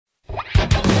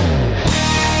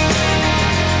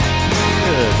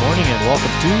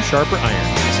to Sharper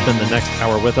Iron. Spend the next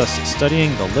hour with us studying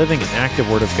the living and active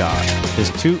Word of God. His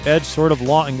two-edged sword of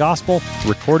law and gospel,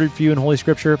 recorded for you in Holy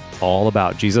Scripture, all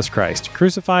about Jesus Christ,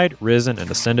 crucified, risen, and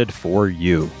ascended for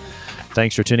you.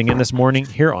 Thanks for tuning in this morning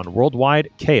here on Worldwide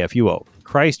KFUO.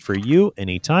 Christ for you,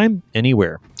 anytime,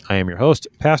 anywhere. I am your host,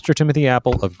 Pastor Timothy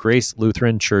Appel of Grace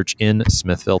Lutheran Church in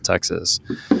Smithville, Texas.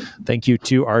 Thank you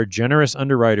to our generous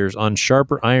underwriters on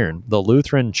Sharper Iron, the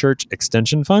Lutheran Church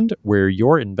Extension Fund, where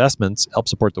your investments help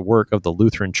support the work of the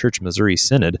Lutheran Church Missouri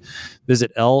Synod.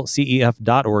 Visit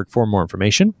lcef.org for more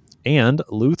information. And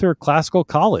Luther Classical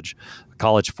College, a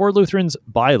college for Lutherans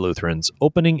by Lutherans,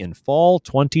 opening in fall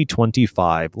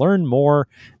 2025. Learn more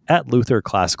at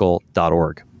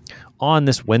lutherclassical.org. On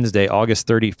this Wednesday, August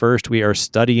 31st, we are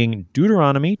studying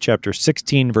Deuteronomy chapter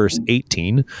 16, verse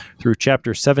 18 through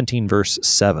chapter 17, verse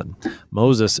 7.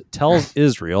 Moses tells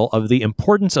Israel of the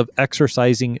importance of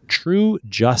exercising true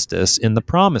justice in the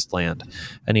Promised Land,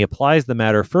 and he applies the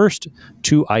matter first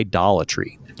to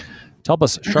idolatry. To help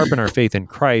us sharpen our faith in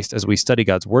Christ as we study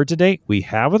God's Word today, we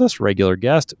have with us regular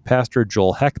guest, Pastor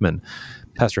Joel Heckmann.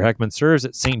 Pastor Heckmann serves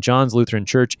at St. John's Lutheran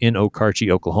Church in Okarche,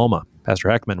 Oklahoma. Pastor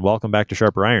Heckmann, welcome back to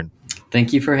Sharper Iron.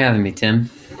 Thank you for having me, Tim.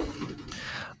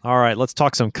 All right, let's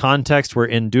talk some context. We're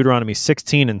in Deuteronomy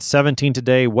 16 and 17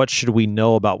 today. What should we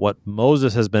know about what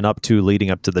Moses has been up to leading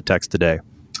up to the text today?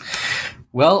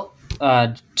 Well,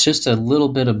 just a little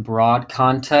bit of broad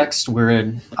context. We're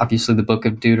in, obviously, the book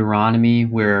of Deuteronomy,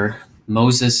 where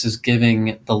Moses is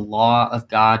giving the law of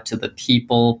God to the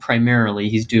people. Primarily,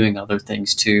 he's doing other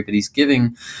things too, but he's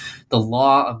giving the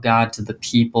law of God to the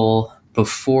people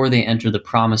before they enter the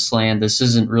Promised Land. This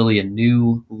isn't really a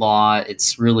new law.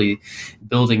 It's really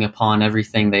building upon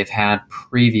everything they've had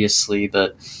previously,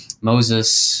 but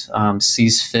Moses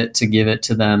sees fit to give it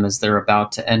to them as they're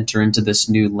about to enter into this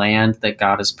new land that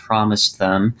God has promised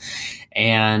them.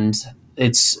 And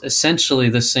it's essentially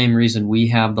the same reason we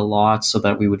have the law, so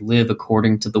that we would live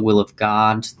according to the will of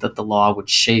God, that the law would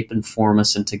shape and form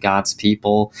us into God's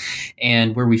people.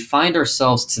 And where we find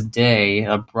ourselves today,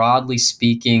 broadly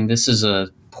speaking, this is a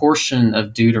portion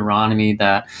of Deuteronomy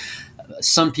that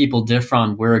some people differ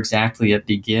on where exactly it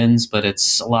begins, but a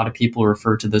lot of people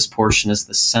refer to this portion as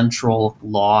the central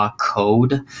law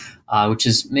code, which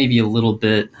is maybe a little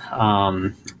bit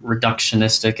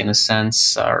reductionistic in a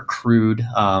sense, or crude,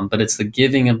 but it's the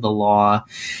giving of the law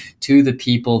to the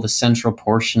people, the central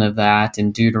portion of that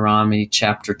in Deuteronomy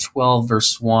chapter 12,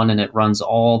 verse 1, and it runs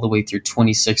all the way through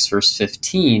 26, verse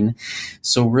 15.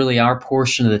 So really our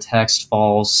portion of the text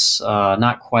falls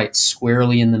not quite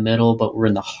squarely in the middle, but we're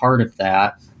in the heart of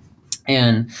that.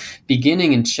 And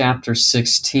beginning in chapter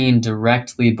 16,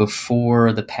 directly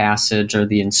before the passage are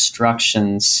the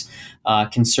instructions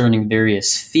concerning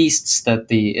various feasts that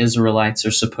the Israelites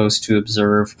are supposed to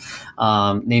observe,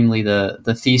 namely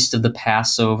the Feast of the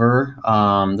Passover,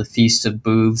 the Feast of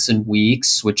Booths and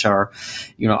Weeks, which are,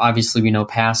 obviously we know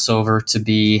Passover to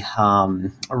be a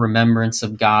remembrance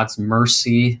of God's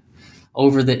mercy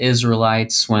over the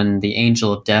Israelites when the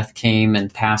angel of death came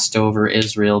and passed over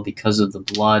Israel because of the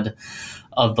blood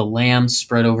of the lamb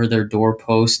spread over their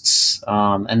doorposts.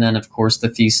 And then, of course, the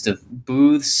Feast of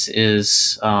Booths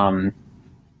is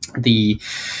the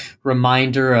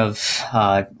reminder of,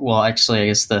 I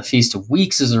guess the Feast of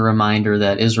Weeks is a reminder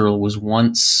that Israel was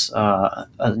once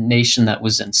a nation that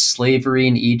was in slavery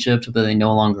in Egypt, but they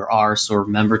no longer are, so a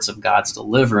remembrance of God's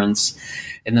deliverance.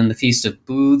 And then the Feast of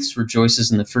Booths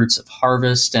rejoices in the fruits of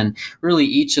harvest. And really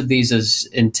each of these is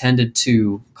intended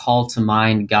to call to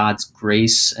mind God's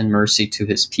grace and mercy to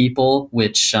his people,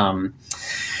 which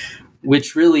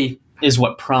really is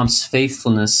what prompts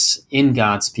faithfulness in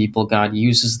God's people. God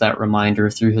uses that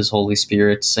reminder through his Holy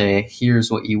Spirit to say,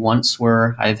 here's what you once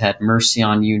were. I've had mercy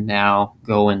on you. Now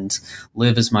go and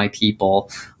live as my people.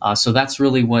 So that's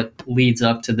really what leads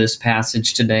up to this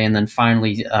passage today. And then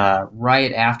finally,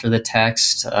 right after the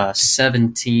text,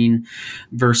 17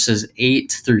 verses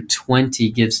 8 through 20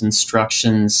 gives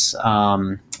instructions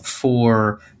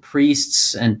for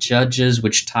priests and judges,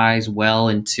 which ties well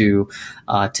into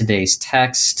today's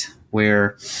text,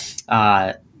 where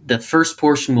the first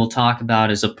portion we'll talk about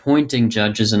is appointing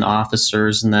judges and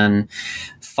officers, and then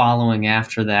following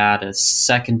after that, a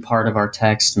second part of our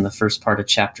text in the first part of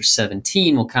chapter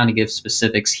 17 will kind of give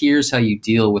specifics. Here's how you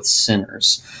deal with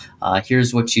sinners.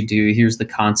 Here's what you do. Here's the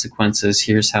consequences.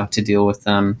 Here's how to deal with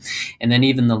them. And then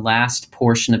even the last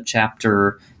portion of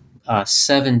chapter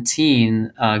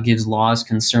 17 gives laws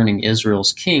concerning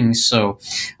Israel's kings. So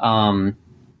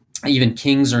Even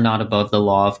kings are not above the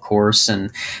law, of course.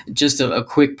 And just a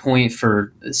quick point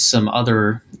for some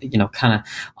other, kind of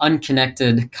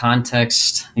unconnected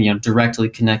context, directly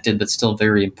connected, but still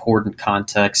very important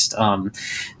context.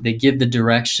 They give the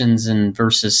directions in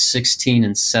verses 16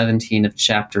 and 17 of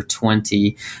chapter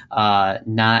 20,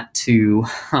 not to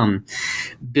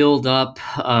build up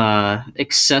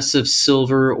excessive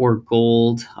silver or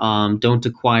gold. Don't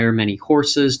acquire many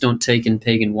horses. Don't take in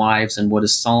pagan wives. And what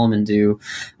does Solomon do?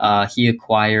 He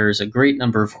acquires a great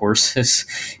number of horses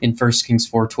in 1 Kings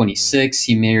 4:26.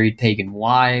 He married pagan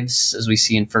wives, as we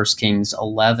see in 1 Kings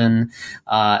 11,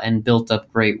 and built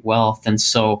up great wealth. And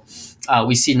so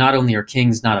we see not only are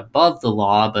kings not above the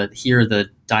law, but here are the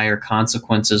dire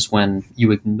consequences when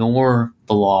you ignore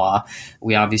the law.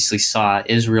 We obviously saw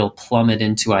Israel plummet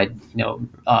into,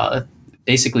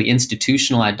 basically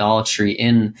institutional idolatry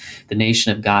in the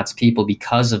nation of God's people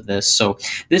because of this. So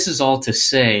this is all to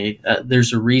say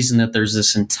there's a reason that there's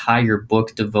this entire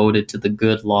book devoted to the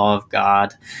good law of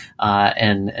God.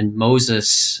 And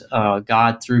Moses,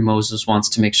 God through Moses wants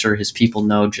to make sure his people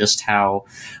know just how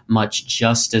much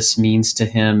justice means to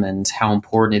him and how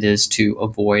important it is to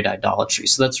avoid idolatry.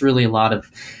 So that's really a lot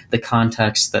of the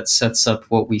context that sets up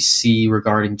what we see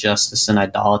regarding justice and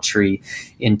idolatry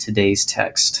in today's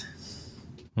text.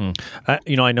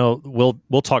 I know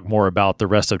we'll talk more about the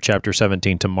rest of chapter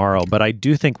 17 tomorrow, but I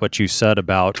do think what you said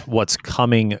about what's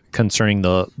coming concerning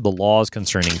the laws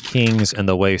concerning kings and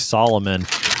the way Solomon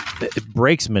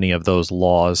breaks many of those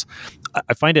laws,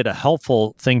 I find it a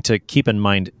helpful thing to keep in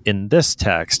mind in this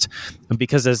text,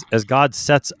 because as God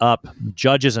sets up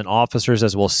judges and officers,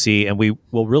 as we'll see, and we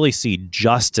will really see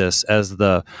justice as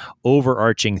the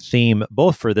overarching theme,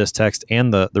 both for this text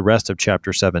and the rest of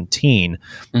chapter 17.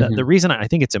 Mm-hmm. The reason I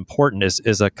think it's important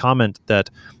is a comment that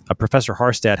Professor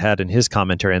Harstad had in his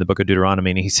commentary on the book of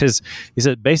Deuteronomy. And he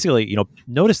said basically,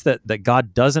 notice that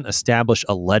God doesn't establish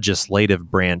a legislative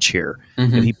branch here.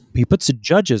 Mm-hmm. He puts the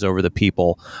judges over the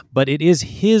people, but it is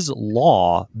his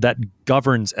law that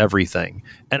governs everything.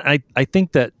 And I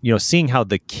think that, seeing how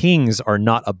the kings are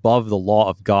not above the law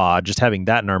of God, just having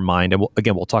that in our mind, and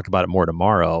we'll talk about it more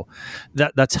tomorrow,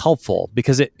 that's helpful,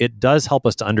 because it does help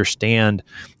us to understand,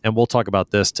 and we'll talk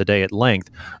about this today at length,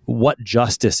 what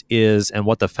justice is and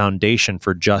what the foundation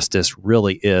for justice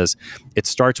really is. It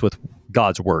starts with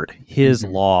God's word. His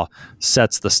mm-hmm. law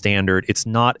sets the standard. It's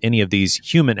not any of these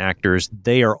human actors.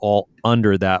 They are all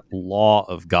under that law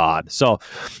of God. So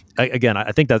again,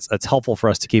 I think that's helpful for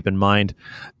us to keep in mind.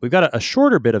 We've got a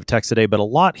shorter bit of text today, but a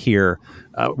lot here.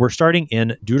 We're starting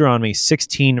in Deuteronomy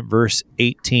 16, verse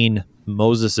 18.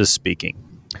 Moses is speaking.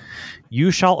 You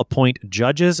shall appoint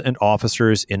judges and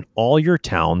officers in all your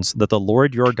towns that the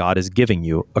Lord your God is giving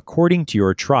you, according to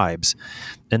your tribes,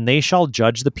 and they shall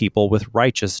judge the people with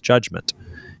righteous judgment.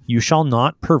 You shall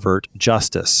not pervert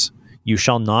justice. You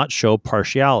shall not show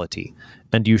partiality,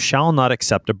 and you shall not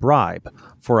accept a bribe,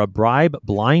 for a bribe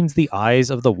blinds the eyes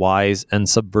of the wise and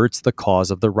subverts the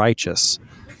cause of the righteous.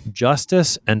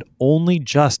 Justice and only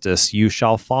justice you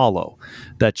shall follow,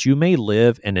 that you may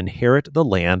live and inherit the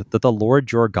land that the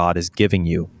Lord your God is giving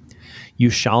you.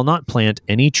 You shall not plant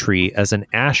any tree as an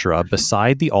Asherah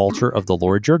beside the altar of the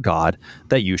Lord your God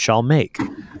that you shall make,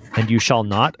 and you shall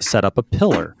not set up a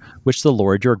pillar, which the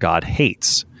Lord your God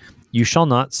hates. You shall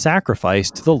not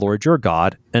sacrifice to the Lord your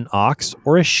God an ox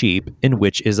or a sheep in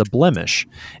which is a blemish,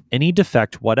 any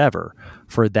defect whatever,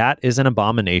 for that is an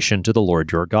abomination to the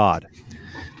Lord your God.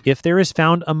 If there is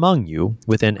found among you,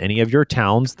 within any of your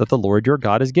towns that the Lord your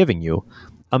God is giving you,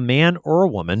 a man or a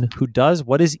woman who does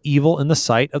what is evil in the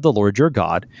sight of the Lord your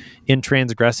God, in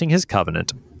transgressing his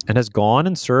covenant, and has gone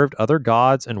and served other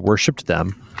gods and worshipped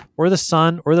them, or the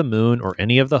sun or the moon or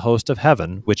any of the host of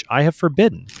heaven, which I have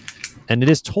forbidden, and it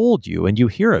is told you, and you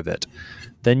hear of it,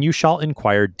 then you shall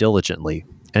inquire diligently.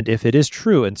 And if it is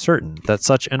true and certain that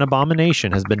such an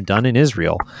abomination has been done in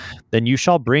Israel, then you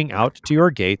shall bring out to your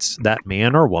gates that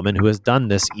man or woman who has done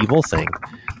this evil thing,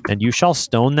 and you shall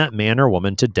stone that man or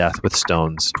woman to death with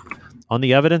stones. On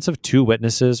the evidence of 2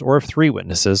 witnesses or of 3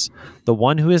 witnesses, the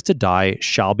one who is to die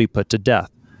shall be put to death.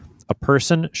 A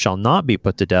person shall not be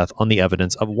put to death on the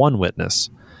evidence of 1 witness.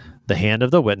 The hand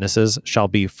of the witnesses shall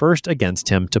be first against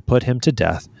him to put him to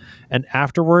death, and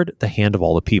afterward the hand of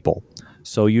all the people.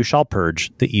 So you shall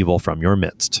purge the evil from your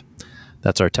midst.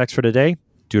 That's our text for today,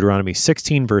 Deuteronomy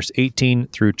 16, verse 18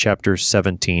 through chapter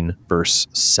 17, verse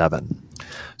 7.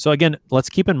 So again, let's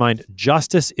keep in mind,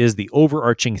 justice is the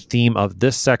overarching theme of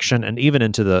this section and even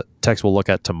into the text we'll look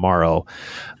at tomorrow.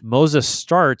 Moses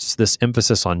starts this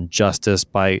emphasis on justice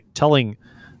by telling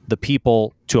the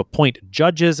people to appoint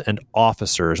judges and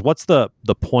officers. What's the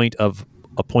point of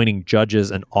appointing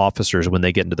judges and officers when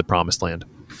they get into the promised land?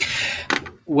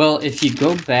 Well, if you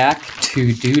go back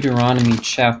to Deuteronomy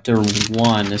chapter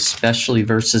 1, especially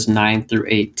verses 9 through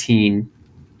 18,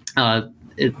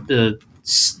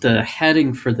 the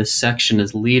heading for this section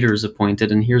is leaders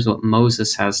appointed, and here's what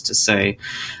Moses has to say.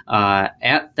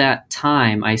 At that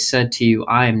time I said to you,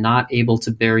 I am not able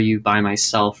to bear you by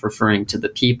myself, referring to the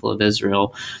people of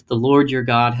Israel. The Lord your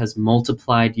God has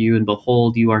multiplied you, and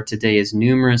behold, you are today as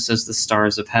numerous as the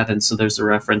stars of heaven. So there's a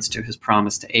reference to his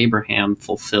promise to Abraham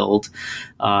fulfilled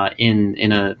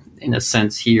in a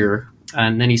sense here.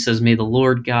 And then he says, may the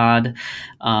Lord God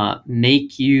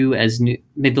make you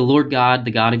may the Lord God,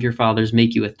 the God of your fathers,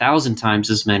 make you 1,000 times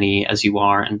as many as you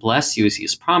are, and bless you as he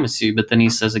has promised you. But then he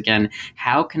says again,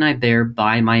 how can I bear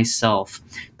by myself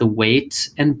the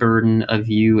weight and burden of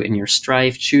you and your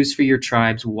strife? Choose for your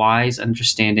tribes wise,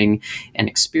 understanding, and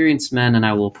experienced men, and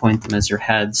I will appoint them as your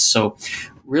heads. So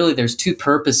really, there's two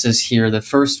purposes here. The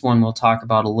first one we'll talk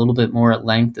about a little bit more at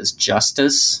length is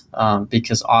justice,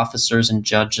 because officers and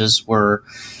judges were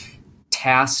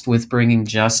tasked with bringing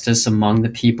justice among the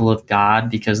people of God,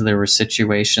 because there were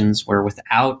situations where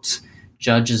without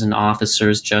judges and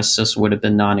officers, justice would have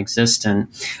been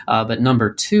non-existent. But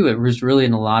number two, it was really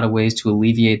in a lot of ways to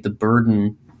alleviate the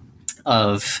burden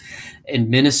of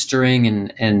administering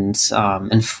and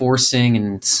enforcing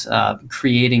and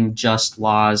creating just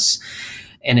laws.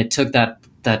 And it took that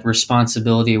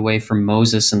responsibility away from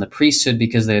Moses and the priesthood,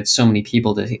 because they had so many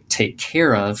people to take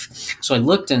care of. So I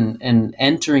looked and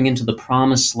entering into the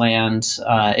promised land,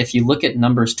 if you look at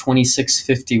Numbers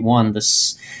 26:51,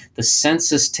 the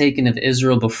census taken of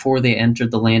Israel before they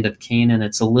entered the land of Canaan,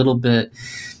 it's a little bit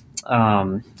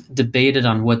debated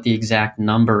on what the exact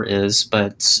number is,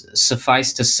 but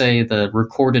suffice to say the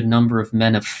recorded number of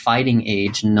men of fighting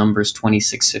age in Numbers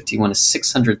 26:51 is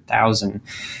 600,000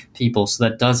 people. So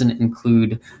that doesn't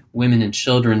include women and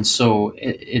children. So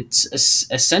it's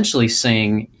essentially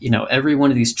saying, every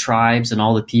one of these tribes and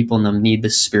all the people in them need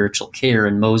this spiritual care,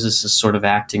 and Moses is sort of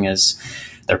acting as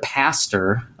their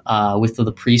pastor, with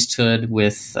the priesthood,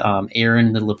 with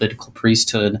Aaron, the Levitical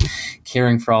priesthood,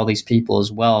 caring for all these people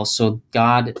as well. So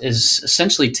God is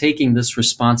essentially taking this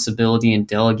responsibility and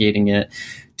delegating it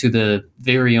to the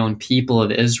very own people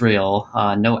of Israel.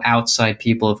 No outside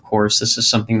people, of course. This is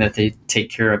something that they take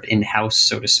care of in-house,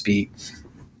 so to speak.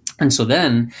 And so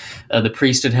then the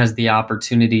priesthood has the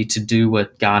opportunity to do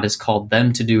what God has called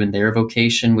them to do in their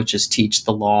vocation, which is teach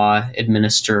the law,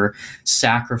 administer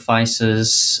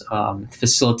sacrifices,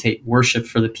 facilitate worship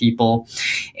for the people.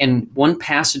 And one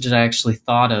passage that I actually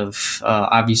thought of,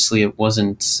 obviously it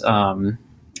wasn't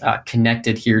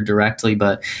connected here directly,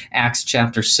 but Acts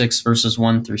chapter 6, verses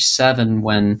 1 through 7,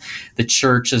 when the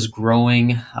church is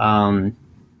growing,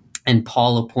 and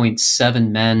Paul appoints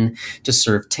 7 men to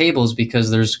serve tables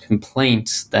because there's a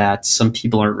complaint that some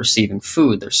people aren't receiving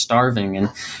food. They're starving.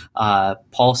 And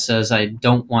Paul says, I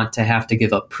don't want to have to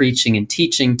give up preaching and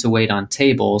teaching to wait on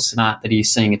tables. Not that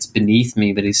he's saying it's beneath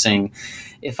me, but he's saying,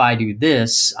 if I do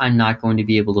this, I'm not going to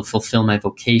be able to fulfill my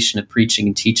vocation of preaching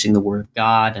and teaching the Word of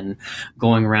God and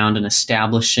going around and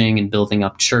establishing and building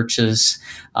up churches.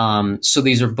 So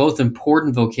these are both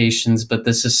important vocations, but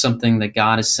this is something that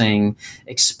God is saying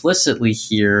explicitly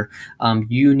here.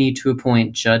 You need to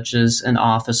appoint judges and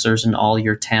officers in all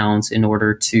your towns in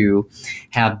order to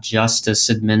have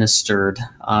justice administered.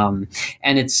 And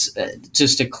it's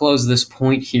just to close this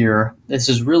point here, this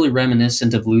is really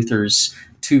reminiscent of Luther's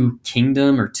two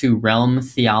kingdom or two realm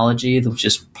theology, which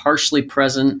is partially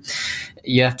present.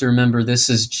 You have to remember,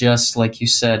 this is just like you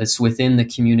said, it's within the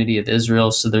community of Israel,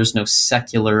 so there's no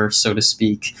secular, so to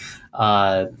speak,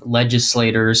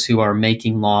 legislators who are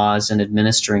making laws and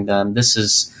administering them. This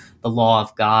is the law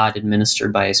of God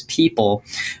administered by his people.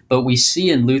 But we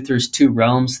see in Luther's two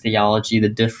realms theology the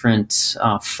different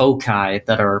foci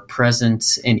that are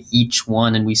present in each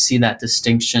one, and we see that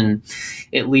distinction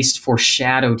at least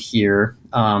foreshadowed here.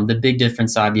 The big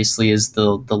difference, obviously, is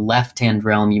the left-hand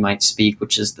realm, you might speak,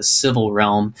 which is the civil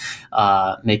realm,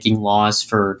 making laws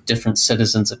for different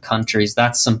citizens of countries.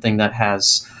 That's something that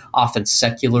has often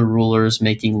secular rulers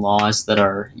making laws that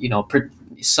are,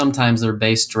 sometimes they're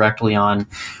based directly on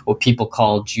what people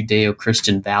call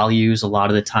Judeo-Christian values. A lot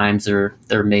of the times they're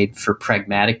made for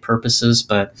pragmatic purposes,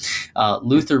 but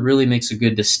Luther really makes a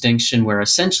good distinction where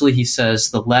essentially he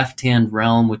says the left-hand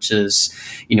realm, which is,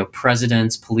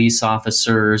 presidents, police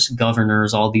officers,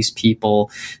 governors, all these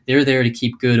people, they're there to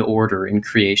keep good order in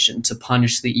creation, to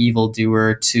punish the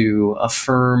evildoer, to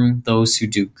affirm those who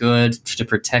do good, to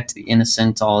protect the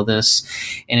innocent, all of this.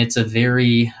 And it's a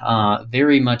very,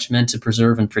 very much meant to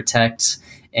preserve and protect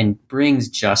and brings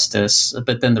justice.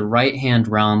 But then the right-hand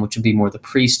realm, which would be more the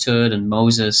priesthood and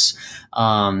Moses,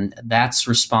 that's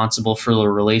responsible for the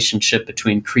relationship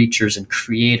between creatures and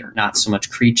creator, not so much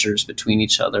creatures between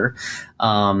each other.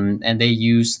 And they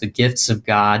use the gifts of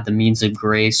God, the means of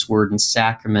grace, word, and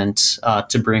sacrament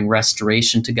to bring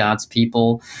restoration to God's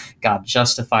people. God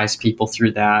justifies people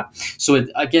through that. So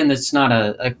again, it's not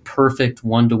a perfect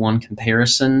one-to-one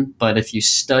comparison, but if you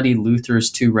study Luther's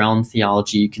two-realm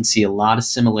theology, you can see a lot of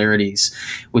similarities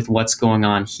with what's going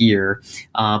on here.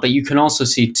 But you can also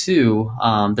see, too,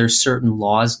 there's certain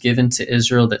laws given to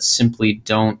Israel that simply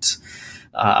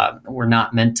were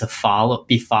not meant to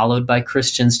be followed by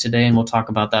Christians today, and we'll talk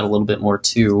about that a little bit more,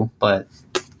 too. But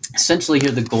essentially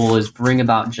here the goal is bring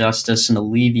about justice and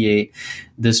alleviate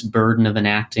this burden of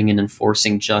enacting and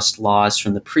enforcing just laws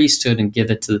from the priesthood and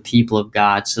give it to the people of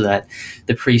God so that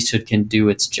the priesthood can do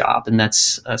its job. And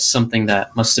that's something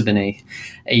that must have been an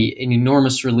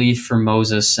enormous relief for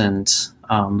Moses and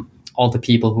all the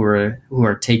people who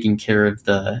are taking care of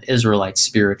the Israelites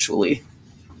spiritually.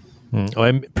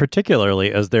 And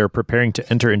particularly as they're preparing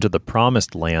to enter into the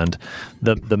promised land,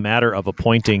 the matter of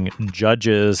appointing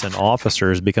judges and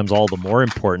officers becomes all the more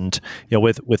important.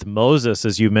 With Moses,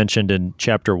 as you mentioned in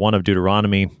chapter 1 of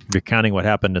Deuteronomy, recounting what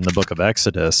happened in the book of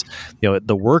Exodus, the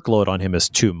workload on him is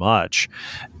too much.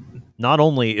 Not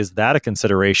only is that a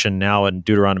consideration now in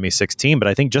Deuteronomy 16, but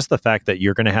I think just the fact that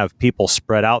you're going to have people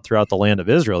spread out throughout the land of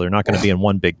Israel, they're not going to be in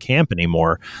one big camp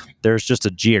anymore. There's just a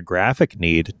geographic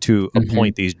need to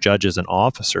appoint these judges and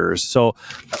officers. So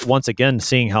once again,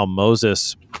 seeing how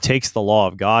Moses takes the law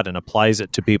of God and applies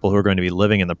it to people who are going to be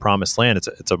living in the promised land,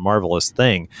 it's a marvelous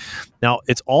thing. Now,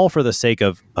 it's all for the sake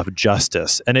of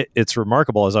justice. And it's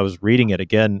remarkable, as I was reading it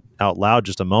again out loud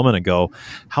just a moment ago,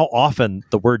 how often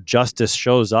the word justice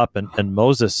shows up, and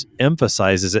Moses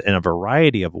emphasizes it in a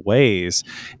variety of ways.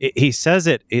 He says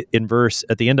it in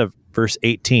at the end of verse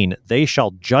 18, they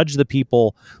shall judge the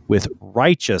people with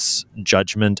righteous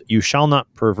judgment. You shall not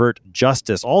pervert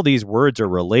justice. All these words are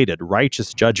related: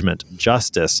 righteous judgment,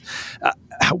 justice.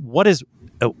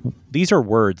 These are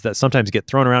words that sometimes get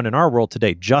thrown around in our world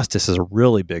today. Justice is a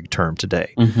really big term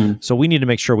today. So we need to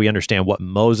make sure we understand what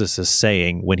Moses is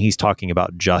saying when he's talking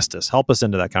about justice. Help us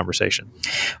into that conversation.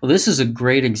 Well, this is a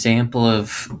great example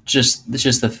of just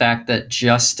the fact that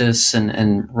justice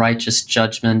and righteous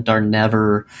judgment are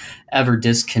never, ever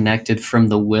disconnected from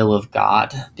the will of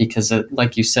God. Because,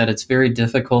 like you said, it's very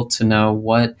difficult to know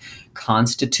what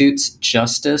constitutes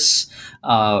justice.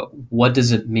 What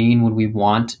does it mean when we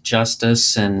want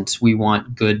justice and we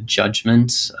want good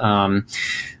judgment?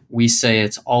 We say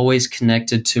it's always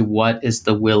connected to what is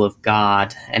the will of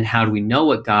God, and how do we know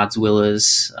what God's will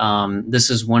is? This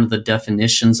is one of the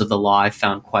definitions of the law I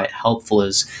found quite helpful,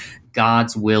 is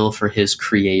God's will for his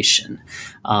creation.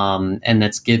 And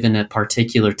that's given at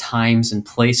particular times and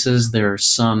places. There are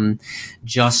some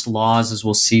just laws, as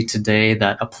we'll see today,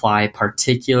 that apply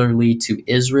particularly to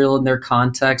Israel in their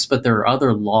context, but there are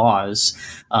other laws,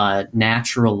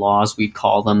 natural laws we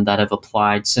call them, that have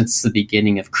applied since the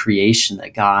beginning of creation,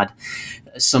 that God,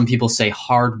 some people say,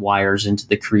 hardwires into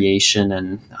the creation.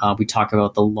 And we talk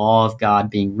about the law of God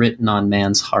being written on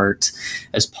man's heart,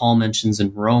 as Paul mentions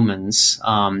in Romans.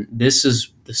 This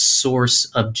is the source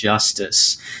of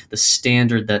justice, the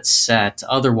standard that's set.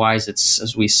 Otherwise, it's,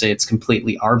 as we say, it's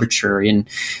completely arbitrary.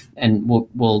 And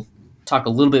we'll talk a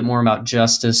little bit more about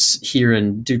justice here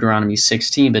in Deuteronomy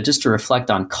 16, but just to reflect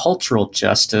on cultural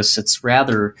justice, it's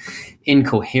rather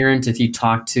incoherent. If you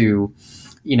talk to,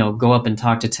 go up and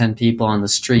talk to 10 people on the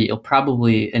street,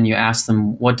 and you ask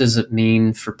them, what does it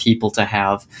mean for people to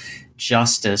have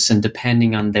justice? And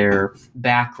depending on their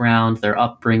background, their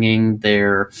upbringing,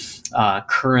 their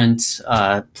current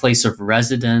place of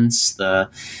residence, their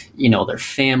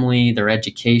family, their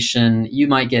education, you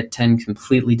might get 10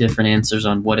 completely different answers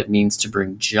on what it means to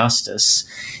bring justice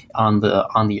on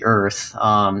the earth.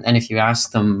 And if you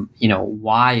ask them,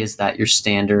 why is that your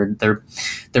standard,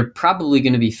 they're probably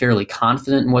going to be fairly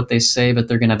confident in what they say, but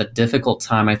they're going to have a difficult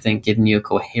time, I think, giving you a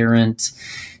coherent,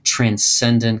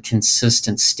 transcendent,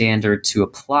 consistent standard to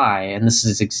apply. And this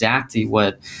is exactly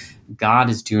what God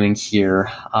is doing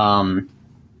here.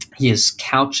 He is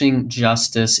couching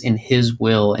justice in his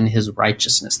will and his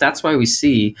righteousness. That's why we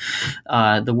see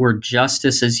the word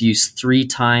justice is used 3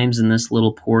 times in this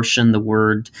little portion. The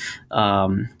word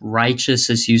righteous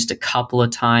is used a couple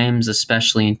of times,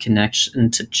 especially in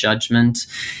connection to judgment.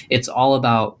 It's all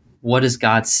about, what does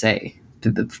God say?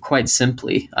 Quite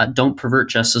simply, don't pervert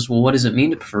justice. Well, what does it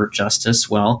mean to pervert justice?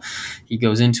 Well, he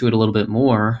goes into it a little bit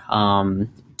more.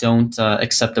 Don't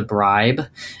accept a bribe.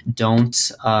 Don't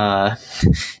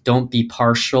be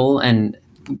partial. And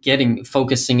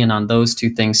focusing in on those two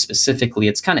things specifically,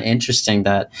 it's kind of interesting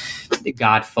that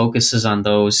God focuses on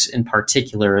those in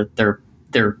particular. They're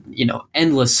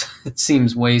endless, it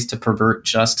seems, ways to pervert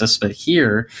justice, but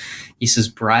here he says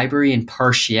bribery and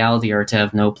partiality are to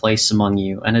have no place among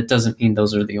you. And it doesn't mean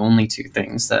those are the only two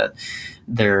things that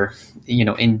they're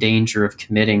in danger of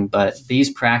committing, but these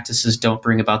practices don't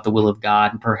bring about the will of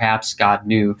God, and perhaps God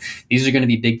knew these are going to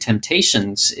be big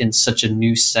temptations in such a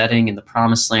new setting in the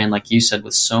promised land, like you said,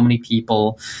 with so many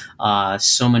people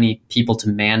to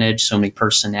manage, so many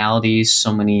personalities,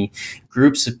 so many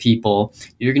groups of people.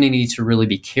 You're going to need to really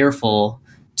be careful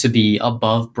to be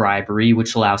above bribery,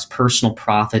 which allows personal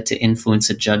profit to influence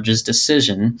a judge's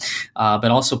decision, but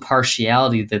also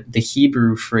partiality. The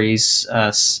Hebrew phrase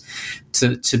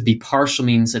to be partial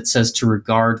means, it says to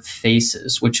regard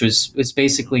faces, which is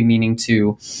basically meaning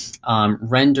to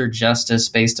render justice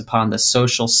based upon the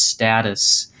social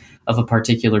status of a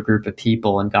particular group of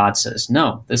people. And God says,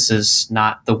 no, this is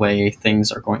not the way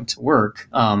things are going to work.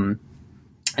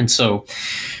 And so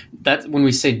that when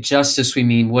we say justice, we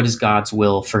mean what is God's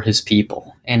will for his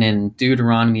people. And in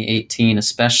Deuteronomy 18,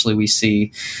 especially, we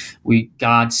see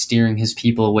God steering his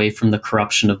people away from the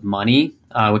corruption of money,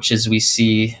 which is, we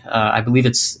see, I believe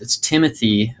it's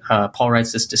Timothy. Paul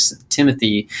writes this to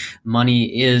Timothy: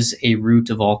 money is a root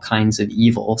of all kinds of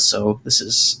evil. So this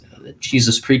is,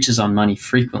 Jesus preaches on money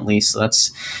frequently, so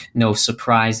that's no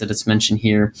surprise that it's mentioned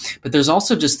here. But there's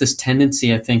also just this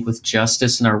tendency, I think, with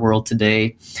justice in our world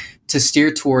today to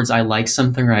steer towards I like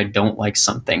something or I don't like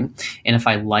something. And if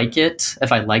I like it,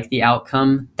 if I like the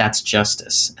outcome, that's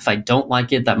justice. If I don't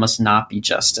like it, that must not be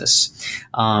justice.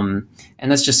 And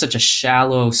that's just such a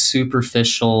shallow,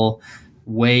 superficial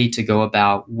way to go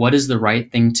about what is the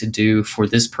right thing to do for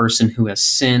this person who has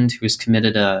sinned, who has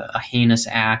committed a heinous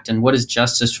act, and what is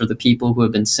justice for the people who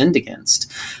have been sinned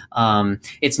against.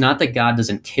 It's not that God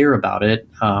doesn't care about it.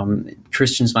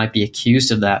 Christians might be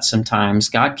accused of that sometimes.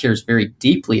 God cares very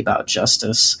deeply about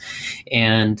justice.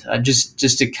 And just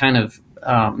to kind of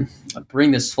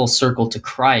bring this full circle to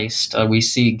Christ, we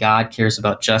see God cares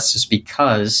about justice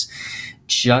because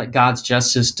God's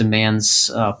justice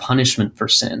demands punishment for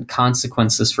sin,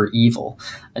 consequences for evil,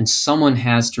 and someone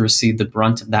has to receive the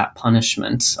brunt of that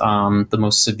punishment, the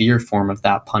most severe form of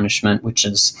that punishment, which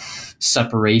is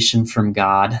separation from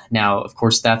God. Now, of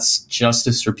course, that's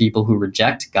justice for people who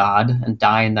reject God and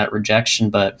die in that rejection,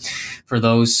 but for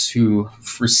those who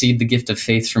receive the gift of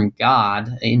faith from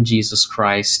God in Jesus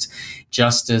Christ,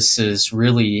 justice is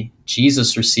really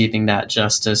Jesus receiving that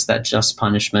justice, that just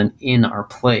punishment in our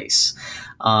place.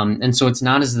 And so it's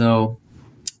not as though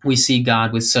we see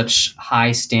God with such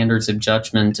high standards of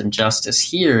judgment and justice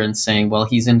here and saying, well,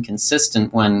 he's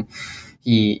inconsistent when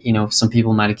he, some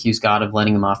people might accuse God of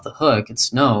letting him off the hook.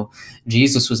 It's no,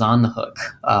 Jesus was on the hook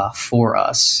for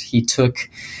us. He took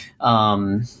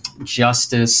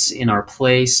justice in our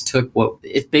place,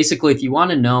 basically, if you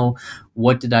want to know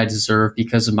what did I deserve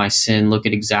because of my sin, look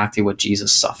at exactly what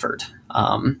Jesus suffered.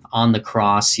 On the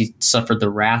cross, he suffered the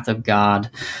wrath of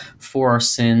God for our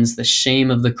sins, the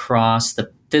shame of the cross,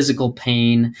 the physical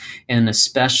pain, and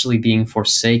especially being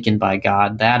forsaken by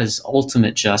God. That is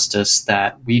ultimate justice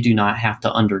that we do not have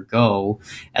to undergo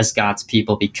as God's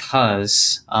people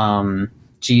because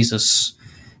Jesus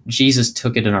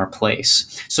took it in our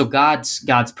place. So God's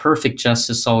perfect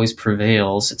justice always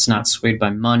prevails. It's not swayed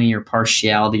by money or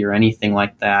partiality or anything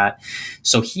like that.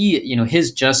 So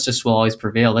his justice will always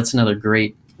prevail. That's another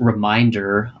great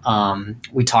reminder.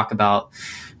 We talk about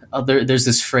there's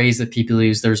this phrase that people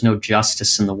use, there's no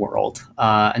justice in the world.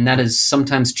 And that is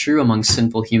sometimes true among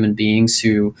sinful human beings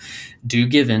who do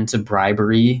give in to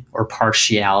bribery or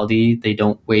partiality. They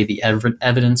don't weigh the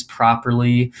evidence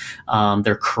properly.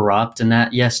 They're corrupt. And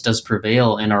that, yes, does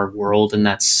prevail in our world. And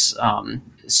that's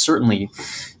certainly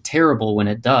terrible when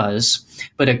it does.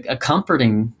 But a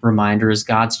comforting reminder is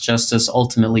God's justice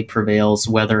ultimately prevails,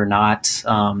 whether or not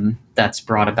that's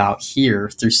brought about here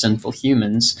through sinful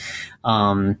humans.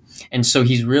 And so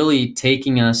he's really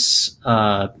taking us,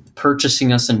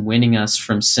 purchasing us and winning us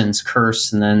from sin's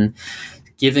curse, and then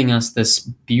giving us this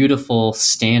beautiful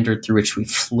standard through which we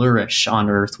flourish on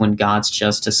earth when God's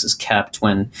justice is kept,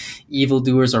 when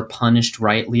evildoers are punished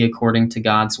rightly according to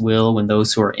God's will, when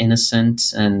those who are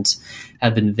innocent and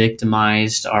have been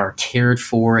victimized are cared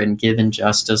for and given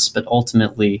justice. But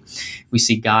ultimately, we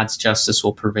see God's justice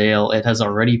will prevail. It has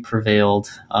already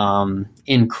prevailed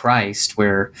in Christ,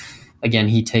 where again,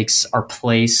 he takes our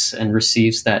place and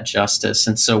receives that justice.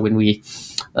 And so when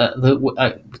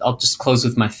I'll just close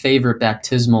with my favorite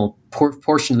baptismal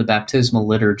portion of the baptismal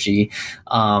liturgy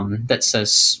that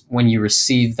says, when you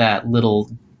receive that little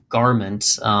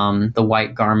garment, the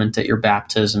white garment at your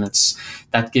baptism.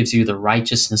 That gives you the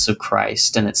righteousness of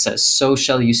Christ. And it says, so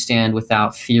shall you stand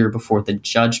without fear before the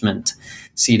judgment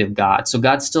seat of God. So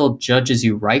God still judges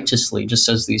you righteously, just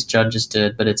as these judges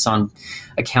did, but it's on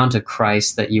account of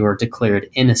Christ that you are declared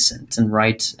innocent and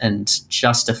right and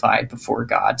justified before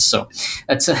God. So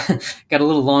that's got a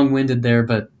little long-winded there,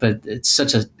 but it's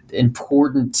such an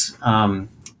important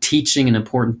teaching and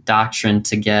important doctrine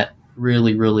to get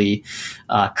really, really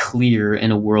clear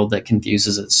in a world that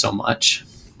confuses it so much.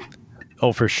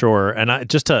 Oh, for sure. And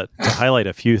just to highlight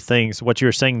a few things, what you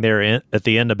were saying there at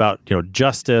the end about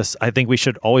justice, I think we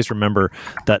should always remember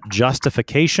that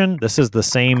justification, this is the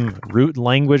same root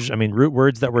language, root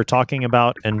words that we're talking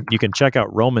about. And you can check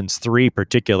out Romans 3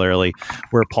 particularly,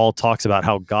 where Paul talks about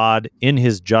how God in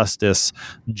his justice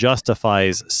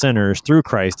justifies sinners through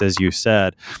Christ, as you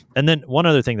said. And then one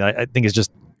other thing that I think is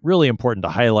just really important to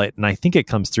highlight, and I think it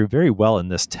comes through very well in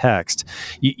this text.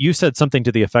 You said something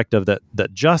to the effect of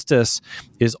that justice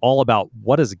is all about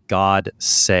what does God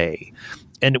say?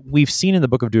 And we've seen in the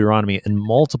book of Deuteronomy in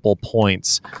multiple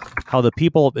points how the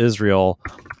people of Israel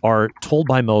are told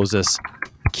by Moses,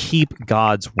 keep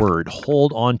God's word,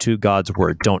 hold on to God's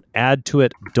word, don't add to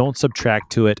it, don't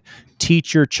subtract to it,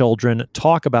 teach your children,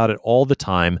 talk about it all the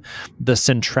time. The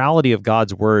centrality of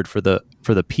God's word for the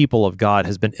people of God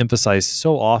has been emphasized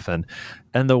so often.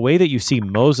 And the way that you see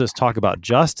Moses talk about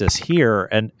justice here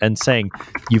and saying,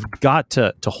 you've got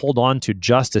to hold on to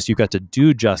justice, you've got to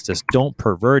do justice, don't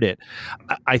pervert it.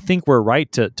 I think we're right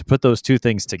to put those two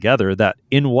things together, that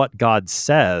in what God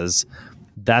says,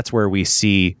 that's where we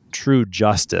see true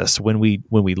justice. When we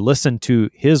listen to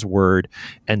his word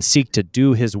and seek to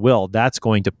do his will, that's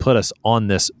going to put us on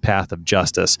this path of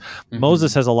justice. Mm-hmm.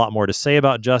 Moses has a lot more to say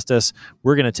about justice.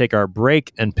 We're going to take our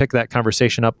break and pick that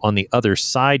conversation up on the other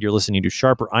side. You're listening to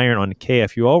Sharper Iron on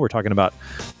KFUO. We're talking about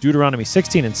Deuteronomy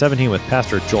 16 and 17 with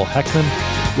Pastor Joel Heckmann.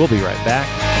 We'll be right back.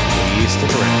 Please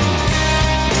stick around.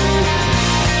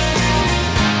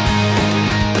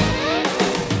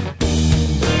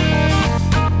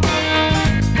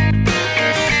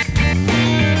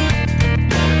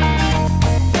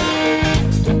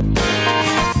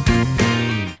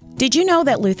 Did you know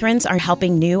that Lutherans are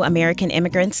helping new American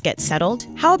immigrants get settled?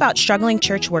 How about struggling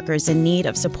church workers in need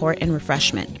of support and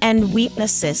refreshment? And we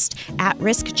assist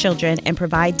at-risk children and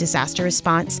provide disaster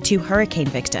response to hurricane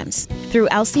victims. Through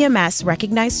LCMS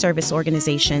recognized service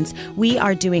organizations, we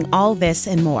are doing all this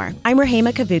and more. I'm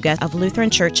Rahema Kavuga of Lutheran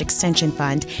Church Extension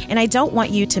Fund, and I don't want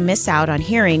you to miss out on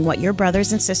hearing what your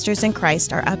brothers and sisters in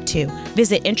Christ are up to.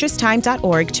 Visit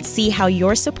interesttime.org to see how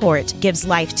your support gives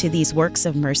life to these works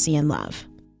of mercy and love.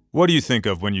 What do you think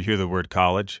of when you hear the word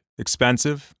college?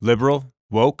 Expensive? Liberal?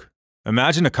 Woke?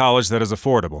 Imagine a college that is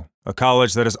affordable, a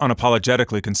college that is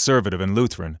unapologetically conservative and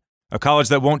Lutheran, a college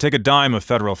that won't take a dime of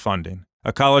federal funding,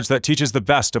 a college that teaches the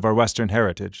best of our Western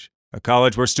heritage, a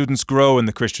college where students grow in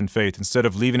the Christian faith instead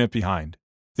of leaving it behind.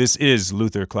 This is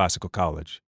Luther Classical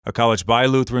College, a college by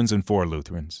Lutherans and for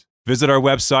Lutherans. Visit our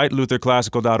website,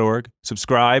 lutherclassical.org,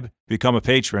 subscribe, become a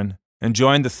patron, and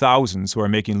join the thousands who are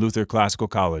making Luther Classical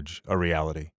College a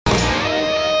reality.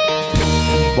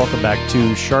 Welcome back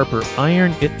to Sharper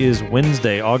Iron. It is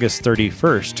Wednesday, August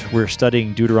 31st. We're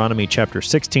studying Deuteronomy chapter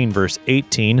 16, verse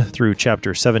 18 through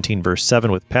chapter 17, verse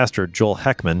 7 with Pastor Joel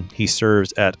Heckmann. He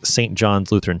serves at St.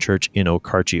 John's Lutheran Church in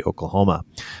Okarche, Oklahoma.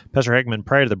 Pastor Heckmann,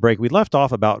 prior to the break, we left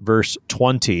off about verse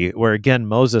 20, where again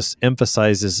Moses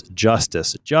emphasizes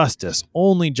justice. Justice,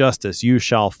 only justice you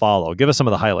shall follow. Give us some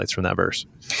of the highlights from that verse.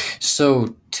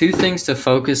 So, two things to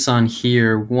focus on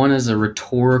here. One is a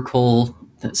rhetorical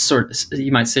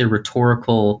you might say, a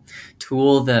rhetorical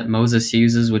tool that Moses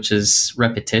uses, which is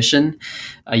repetition.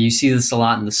 You see this a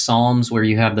lot in the Psalms, where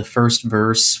you have the first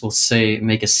verse will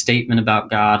make a statement about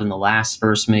God, and the last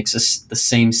verse makes the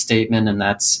same statement, and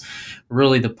that's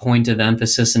really the point of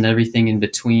emphasis, and everything in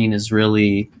between is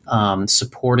really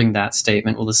supporting that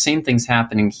statement. Well, the same thing's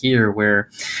happening here,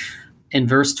 where in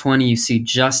verse 20, you see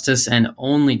justice and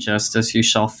only justice you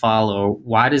shall follow.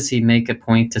 Why does he make a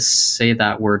point to say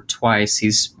that word twice?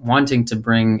 He's wanting to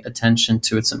bring attention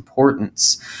to its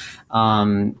importance.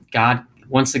 God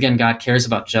cares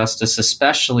about justice,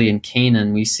 especially in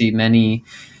Canaan. We see many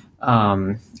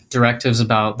directives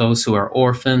about those who are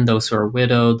orphaned, those who are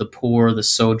widowed, the poor, the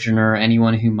sojourner,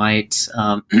 anyone who might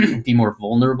be more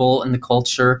vulnerable in the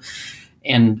culture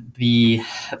and be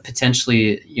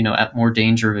potentially, at more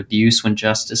danger of abuse when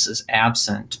justice is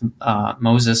absent.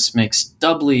 Moses makes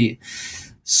doubly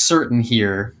certain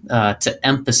here to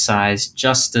emphasize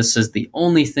justice as the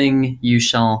only thing you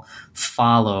shall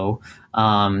follow.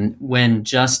 When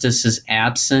justice is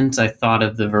absent, I thought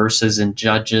of the verses in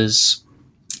Judges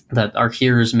that our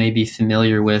hearers may be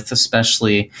familiar with,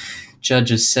 especially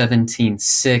Judges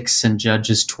 17:6 and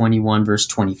Judges 21 verse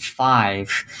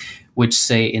 25, which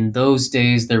say, in those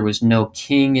days there was no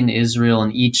king in Israel,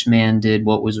 and each man did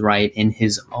what was right in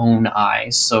his own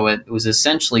eyes. So it was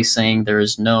essentially saying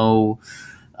there's no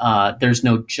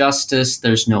justice,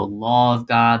 there's no law of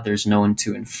God, there's no one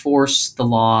to enforce the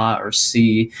law or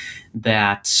see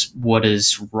that what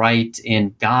is right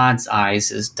in God's eyes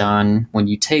is done. When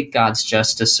you take God's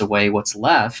justice away, what's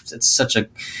left? It's such a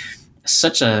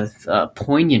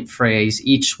poignant phrase.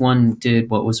 Each one did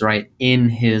what was right in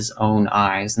his own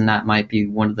eyes, and that might be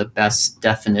one of the best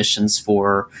definitions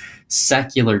for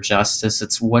secular justice.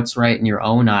 It's what's right in your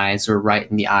own eyes, or right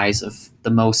in the eyes of the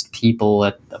most people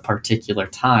at a particular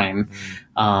time.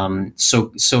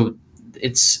 So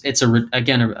it's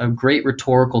a great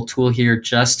rhetorical tool here.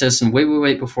 Justice, and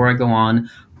wait before I go on,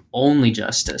 only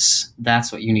justice.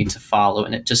 That's what you need to follow,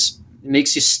 and it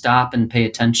makes you stop and pay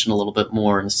attention a little bit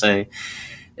more and say,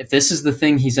 if this is the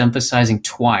thing he's emphasizing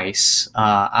twice,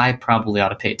 I probably ought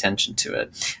to pay attention to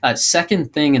it.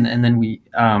 Second thing, and then we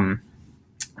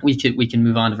can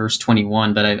move on to verse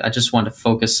 21, but I just want to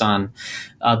focus on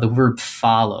the verb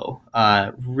follow.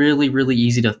 Really, really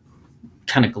easy to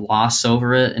kind of gloss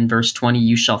over it. In verse 20,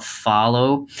 you shall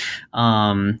follow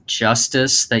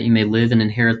justice, that you may live and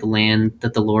inherit the land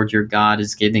that the Lord your God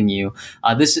is giving you.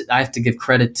 I have to give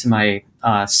credit to my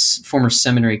former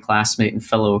seminary classmate and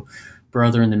fellow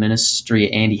brother in the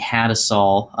ministry, Andy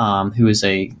Hattasol, who is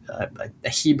a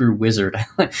Hebrew wizard.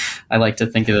 I like to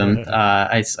think of him.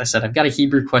 I said, I've got a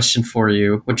Hebrew question for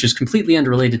you, which is completely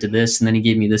unrelated to this, and then he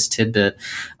gave me this tidbit.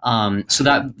 So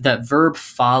that verb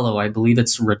follow, I believe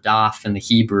it's radaf in the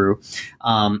Hebrew,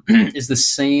 is the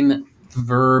same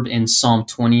verb in Psalm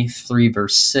 23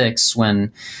 verse 6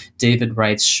 when David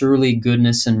writes, surely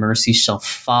goodness and mercy shall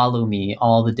follow me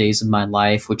all the days of my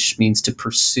life, which means to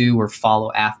pursue or follow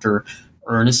after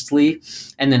earnestly.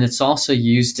 And then it's also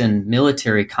used in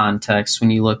military context.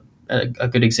 When you look, a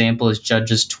good example is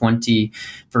Judges 20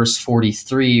 verse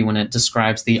 43, when it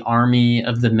describes the army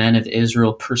of the men of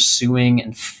Israel pursuing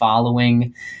and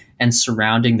following and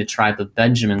surrounding the tribe of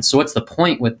Benjamin. So what's the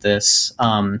point with this?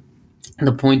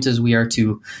 The point is we are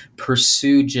to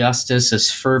pursue justice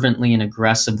as fervently and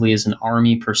aggressively as an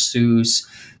army pursues,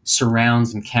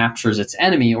 surrounds, and captures its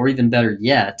enemy, or even better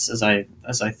yet, as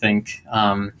I think,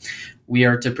 we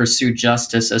are to pursue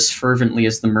justice as fervently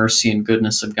as the mercy and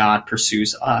goodness of God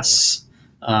pursues us,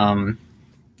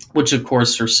 which, of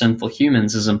course, for sinful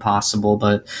humans is impossible,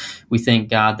 but we thank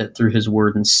God that through his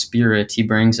word and spirit, he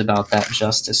brings about that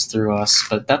justice through us.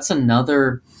 But that's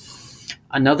another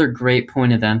great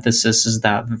point of emphasis, is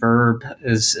that verb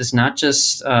is not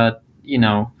just,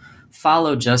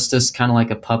 follow justice kind of like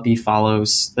a puppy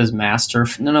follows his master.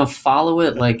 No, follow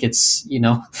it like it's,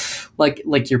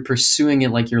 like you're pursuing it,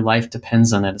 like your life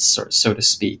depends on it, so to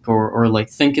speak, or like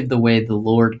think of the way the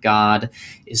Lord God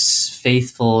is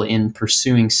faithful in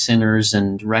pursuing sinners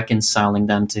and reconciling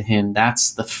them to him.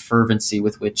 That's the fervency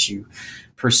with which you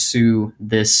pursue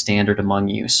this standard among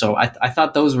you. So I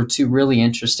thought those were two really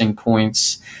interesting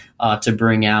points to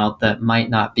bring out that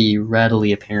might not be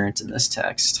readily apparent in this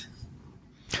text.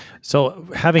 So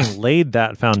having laid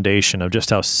that foundation of just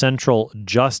how central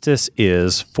justice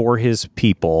is for his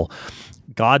people,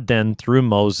 God then, through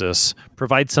Moses,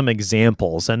 provides some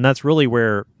examples, and that's really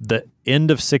where the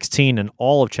end of 16 and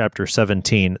all of chapter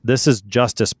 17, this is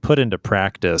justice put into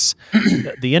practice.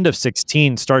 The end of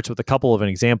 16 starts with a couple of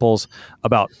examples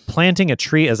about planting a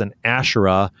tree as an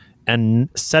Asherah and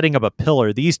setting up a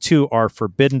pillar. These two are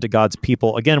forbidden to God's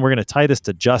people. Again, we're going to tie this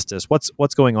to justice.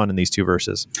 What's going on in these two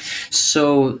verses?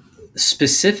 So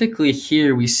specifically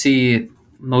here, we see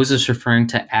Moses referring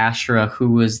to Asherah,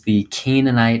 who was the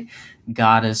Canaanite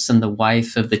goddess and the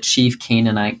wife of the chief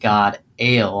Canaanite god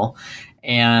Appel.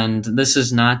 And this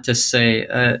is not to say,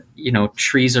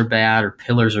 trees are bad or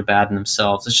pillars are bad in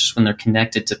themselves. It's just when they're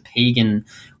connected to pagan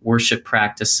worship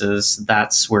practices,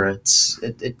 that's where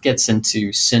it gets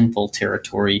into sinful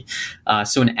territory.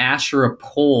 So an Asherah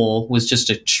pole was just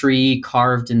a tree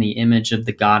carved in the image of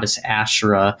the goddess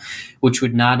Asherah, which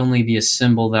would not only be a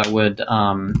symbol that would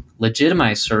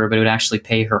legitimize her, but it would actually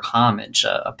pay her homage,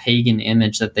 a pagan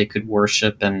image that they could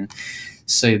worship and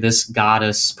say, this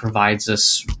goddess provides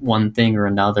us one thing or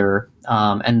another.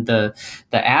 And the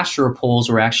Asherah poles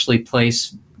were actually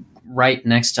placed right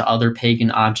next to other pagan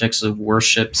objects of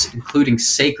worship, including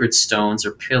sacred stones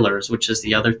or pillars, which is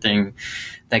the other thing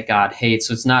that God hates.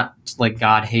 So it's not like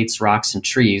God hates rocks and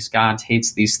trees. God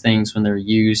hates these things when they're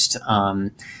used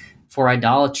for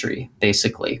idolatry,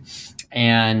 basically.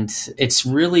 And it's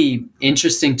really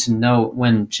interesting to note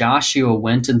when Joshua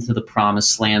went into the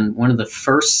promised land, one of the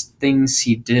first things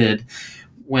he did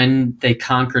when they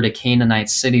conquered a Canaanite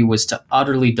city was to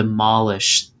utterly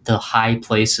demolish the high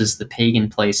places, the pagan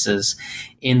places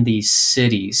in these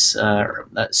cities.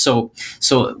 So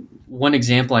one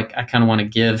example I kind of want to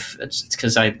give,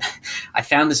 because I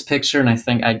found this picture and I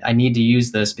think I need to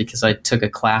use this because I took a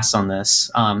class on this.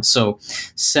 So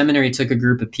seminary took a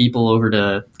group of people over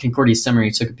to Concordia Seminary,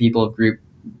 took a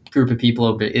group of people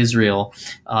over to Israel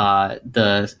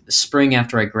the spring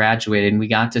after I graduated, and we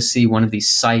got to see one of these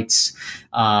sites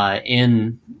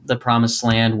in the Promised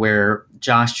Land where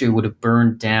Joshua would have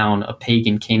burned down a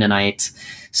pagan Canaanite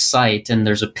site. And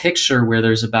there's a picture where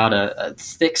there's about a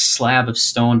thick slab of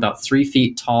stone, about 3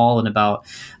 feet tall and about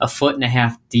 1.5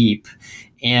 feet deep.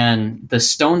 And the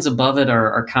stones above it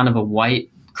are kind of a white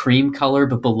cream color,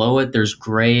 but below it there's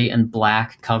gray and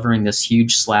black covering this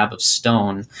huge slab of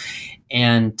stone.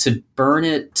 And to burn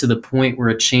it to the point where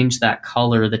it changed that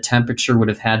color, the temperature would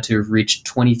have had to have reached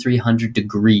 2,300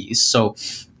 degrees. So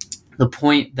the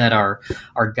point that our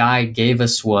guide gave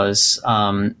us was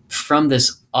from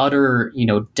this utter,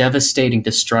 devastating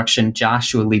destruction,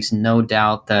 Joshua leaves no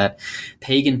doubt that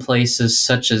pagan places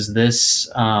such as this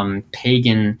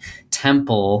pagan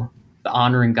temple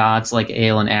honoring gods like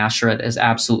Baal and Asherah is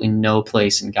absolutely no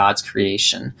place in God's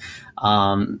creation.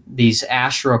 These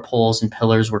Asherah poles and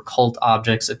pillars were cult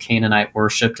objects of Canaanite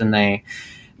worship, and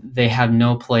they have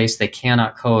no place. They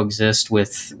cannot coexist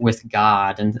with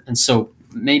God. And so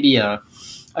maybe a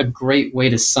great way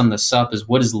to sum this up is,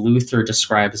 what does Luther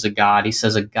describe as a God? He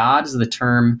says, a God is the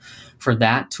term for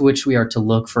that to which we are to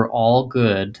look for all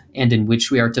good and in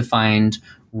which we are to find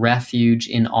refuge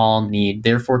in all need.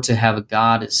 Therefore, to have a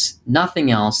God is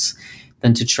nothing else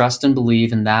than to trust and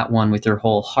believe in that one with your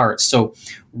whole heart. So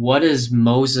what is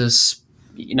Moses,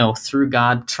 through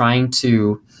God trying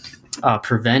to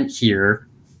prevent here?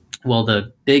 Well,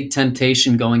 the big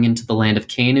temptation going into the land of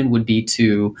Canaan would be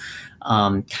to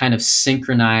kind of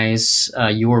synchronize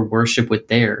your worship with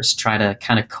theirs, try to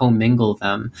kind of commingle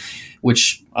them,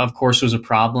 which of course was a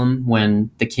problem when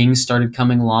the kings started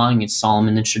coming along and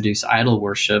Solomon introduced idol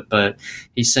worship. But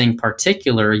he's saying,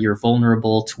 particular, you're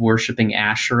vulnerable to worshiping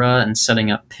Asherah and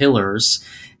setting up pillars.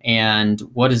 And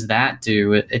what does that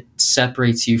do? It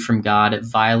separates you from God. It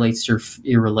violates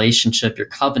your relationship, your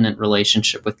covenant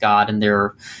relationship with God. And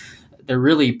there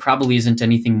really probably isn't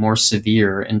anything more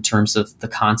severe in terms of the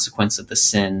consequence of the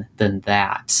sin than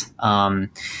that.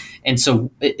 And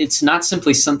so it's not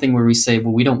simply something where we say,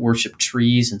 well, we don't worship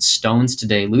trees and stones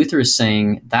today. Luther is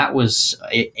saying that was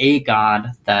a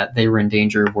God that they were in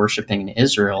danger of worshiping in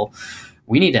Israel.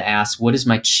 We need to ask, what is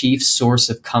my chief source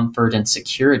of comfort and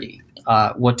security?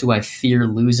 What do I fear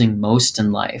losing most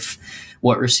in life?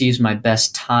 What receives my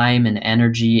best time and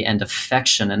energy and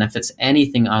affection? And if it's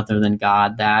anything other than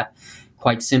God, that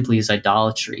quite simply is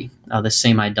idolatry, the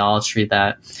same idolatry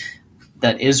that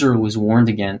Israel was warned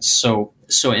against. So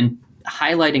in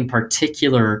highlighting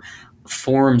particular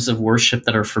forms of worship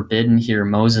that are forbidden here,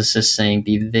 Moses is saying,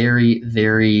 be very,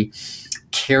 very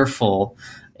careful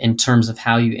in terms of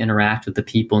how you interact with the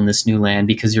people in this new land,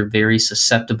 because you're very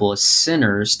susceptible as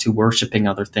sinners to worshiping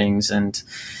other things. And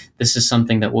this is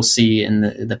something that we'll see in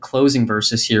the closing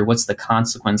verses here. What's the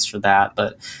consequence for that?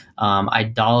 But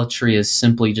idolatry is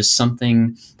simply just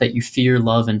something that you fear,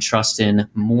 love, and trust in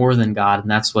more than God. And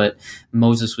that's what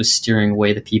Moses was steering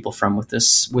away the people from with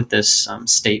this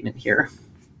statement here.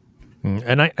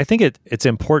 And I think it's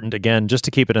important, again, just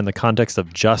to keep it in the context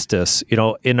of justice.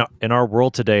 In our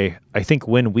world today, I think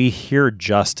when we hear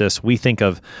justice, we think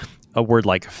of a word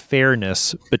like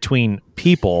fairness between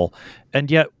people. And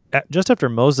yet, just after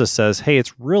Moses says, hey,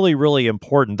 it's really, really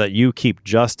important that you keep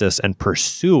justice and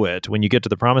pursue it when you get to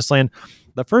the promised land,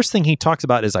 the first thing he talks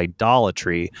about is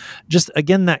idolatry. Just,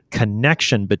 again, that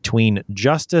connection between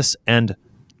justice and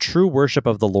true worship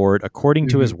of the Lord according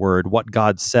to his word, what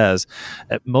God says.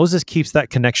 Moses keeps that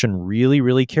connection really,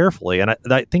 really carefully. And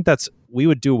I think we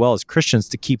would do well as Christians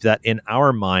to keep that in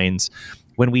our minds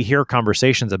when we hear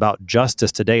conversations about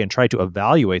justice today and try to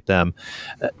evaluate them.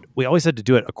 We always had to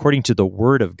do it according to the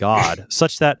word of God,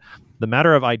 such that the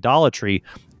matter of idolatry,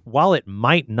 while it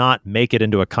might not make it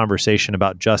into a conversation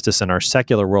about justice in our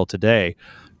secular world today,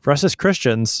 for us as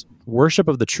Christians, worship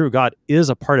of the true God is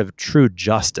a part of true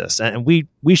justice, and we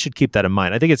should keep that in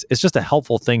mind. I think it's just a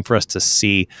helpful thing for us to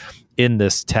see in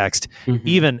this text,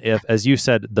 even if, as you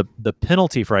said, the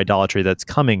penalty for idolatry that's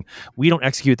coming, we don't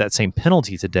execute that same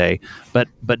penalty today,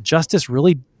 but justice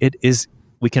really, it is,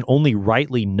 we can only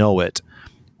rightly know it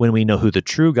when we know who the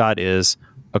true God is,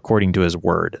 according to his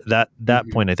word. That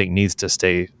point, I think, needs to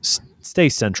stay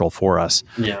central for us.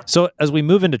 Yeah. So as we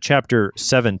move into chapter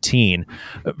 17,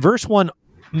 verse 1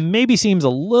 maybe seems a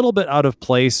little bit out of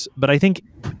place, but I think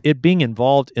it being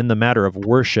involved in the matter of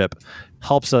worship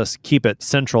helps us keep it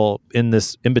central in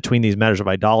between these matters of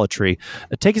idolatry.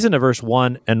 Take us into verse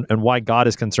 1 and why God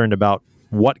is concerned about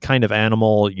what kind of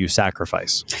animal you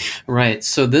sacrifice. Right.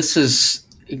 So this is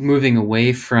moving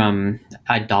away from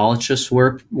idolatrous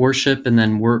worship, and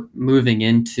then we're moving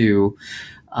into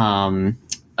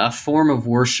a form of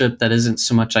worship that isn't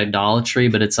so much idolatry,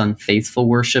 but it's unfaithful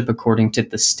worship according to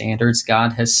the standards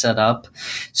God has set up.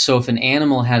 So if an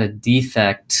animal had a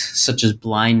defect, such as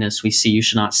blindness, we see you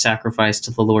should not sacrifice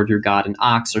to the Lord your God an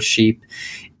ox or sheep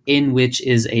in which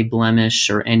is a blemish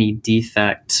or any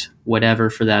defect, whatever,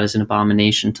 for that is an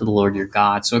abomination to the Lord your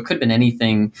God. So it could have been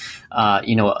anything,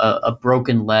 a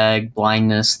broken leg,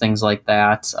 blindness, things like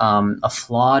that. A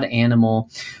flawed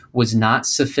animal was not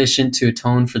sufficient to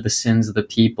atone for the sins of the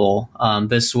people.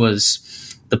 This was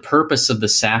the purpose of the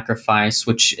sacrifice,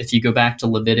 which if you go back to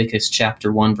Leviticus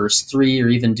chapter 1, verse 3, or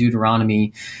even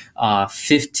Deuteronomy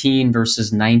 15,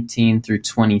 verses 19 through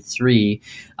 23,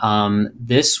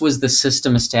 this was the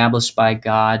system established by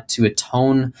God to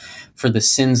atone for the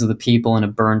sins of the people in a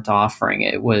burnt offering.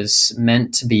 It was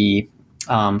meant to be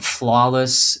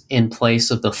flawless in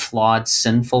place of the flawed,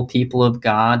 sinful people of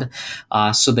God.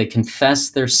 So they confess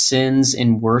their sins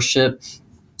in worship,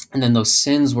 and then those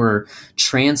sins were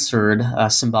transferred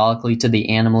symbolically to the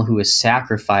animal who was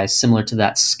sacrificed, similar to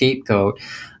that scapegoat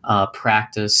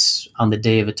practice on the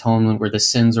Day of Atonement, where the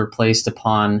sins are placed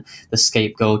upon the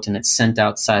scapegoat and it's sent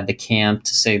outside the camp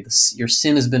to say, your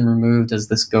sin has been removed as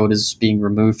this goat is being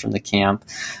removed from the camp.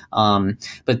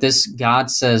 But this,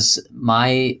 God says,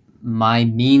 my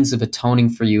means of atoning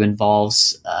for you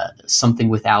involves something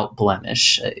without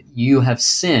blemish. You have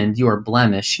sinned, you are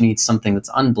blemished, you need something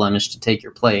that's unblemished to take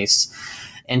your place.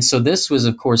 And so this was,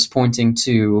 of course, pointing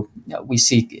to, we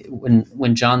see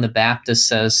when John the Baptist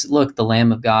says, look, the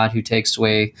Lamb of God who takes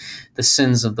away the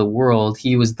sins of the world,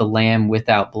 he was the lamb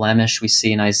without blemish. We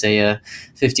see in Isaiah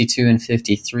 52 and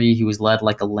 53, he was led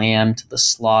like a lamb to the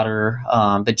slaughter.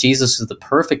 But Jesus is the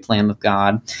perfect Lamb of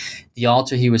God. The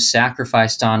altar he was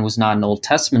sacrificed on was not an Old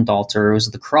Testament altar. It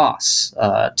was the cross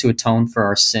to atone for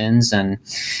our sins. And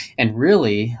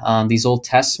really, these Old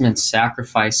Testament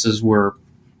sacrifices were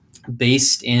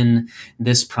based in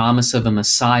this promise of a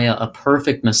Messiah, a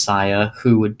perfect Messiah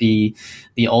who would be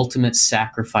the ultimate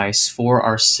sacrifice for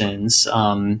our sins.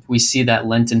 We see that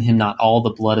lent in him not all the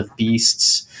blood of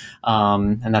beasts,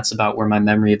 and that's about where my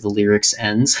memory of the lyrics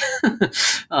ends.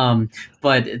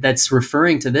 But that's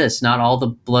referring to this. Not all the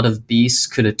blood of beasts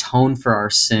could atone for our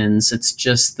sins. It's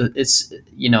just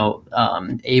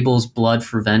Abel's blood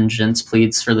for vengeance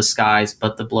pleads for the skies,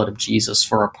 but the blood of Jesus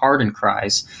for our pardon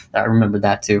cries. I remember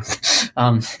that too.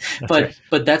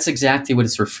 But that's exactly what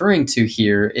it's referring to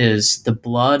here, is the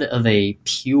blood of a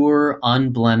pure,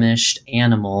 unblemished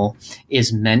animal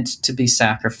is meant to be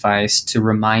sacrificed to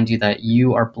remind you that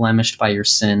you are blemished by your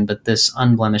sin, but this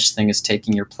unblemished thing is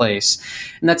taking your place.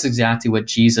 And that's exactly what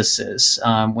Jesus is.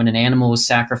 When an animal was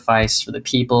sacrificed for the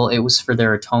people, it was for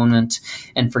their atonement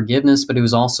and forgiveness, but it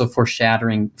was also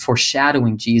foreshadowing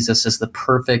Jesus as the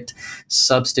perfect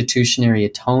substitutionary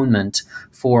atonement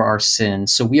for our sin.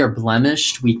 So we are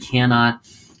blemished. We cannot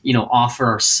offer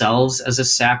ourselves as a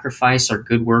sacrifice. Our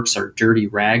good works are dirty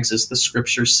rags, as the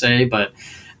scriptures say, but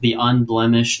the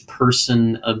unblemished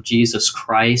person of Jesus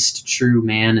Christ, true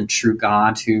man and true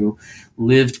God, who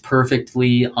lived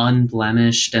perfectly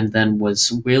unblemished and then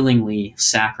was willingly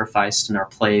sacrificed in our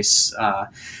place.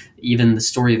 Even the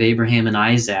story of Abraham and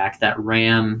Isaac, that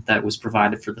ram that was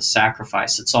provided for the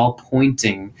sacrifice, it's all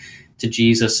pointing to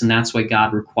Jesus, and that's why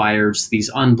God requires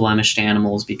these unblemished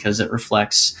animals, because it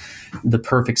reflects the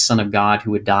perfect Son of God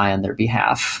who would die on their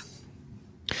behalf.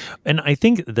 And I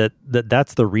think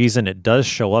that's the reason it does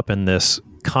show up in this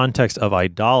context of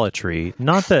idolatry.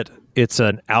 Not that it's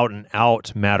an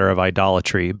out-and-out matter of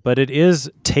idolatry, but it is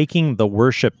taking the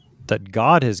worship that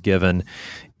God has given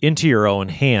into your own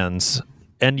hands,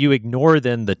 and you ignore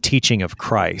then the teaching of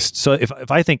Christ. So if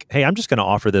I think, hey, I'm just going to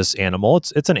offer this animal,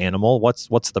 it's an animal,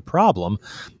 what's the problem?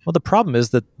 Well, the problem is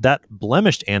that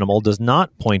blemished animal does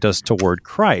not point us toward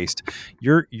Christ.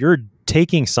 You're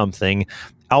taking something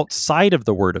outside of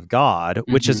the word of God,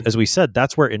 which is, as we said,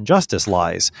 that's where injustice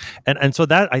lies. And so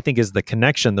that, I think, is the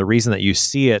connection, the reason that you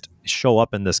see it show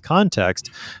up in this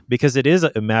context, because it is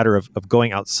a matter of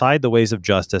going outside the ways of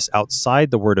justice,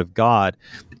 outside the word of God,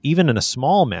 even in a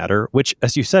small matter, which,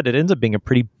 as you said, it ends up being a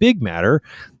pretty big matter,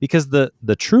 because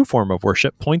the true form of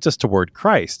worship points us toward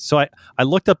Christ. So I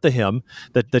looked up the hymn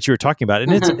that you were talking about,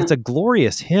 and it's a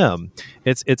glorious hymn.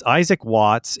 It's Isaac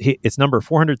Watts. It's number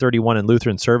 431 in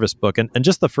Lutheran Service Book, and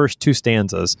just the first two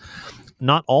stanzas.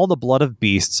 Not all the blood of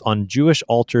beasts on Jewish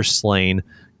altars slain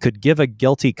could give a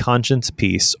guilty conscience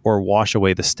peace or wash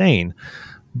away the stain.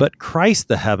 But Christ,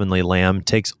 the heavenly Lamb,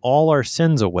 takes all our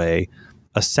sins away,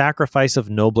 a sacrifice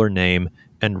of nobler name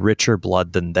and richer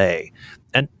blood than they.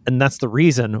 And that's the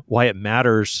reason why it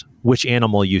matters which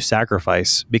animal you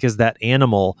sacrifice, because that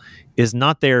animal is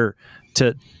not there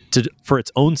to for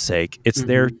its own sake. It's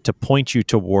there to point you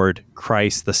toward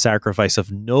Christ, the sacrifice of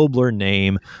nobler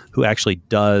name, who actually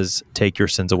does take your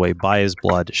sins away by his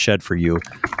blood shed for you.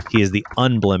 He is the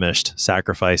unblemished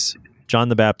sacrifice. John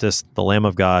the Baptist, the Lamb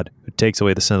of God, who takes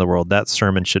away the sin of the world. That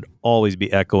sermon should always be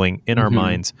echoing in our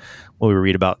minds when we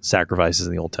read about sacrifices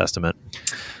in the Old Testament.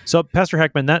 So, Pastor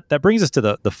Heckmann, that brings us to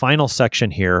the final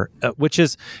section here, which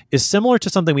is similar to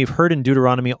something we've heard in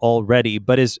Deuteronomy already,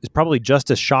 but is probably just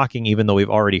as shocking, even though we've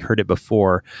already heard it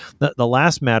before. The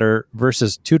last matter,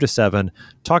 verses 2-7,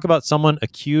 talk about someone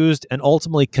accused and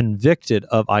ultimately convicted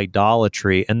of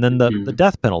idolatry, and then the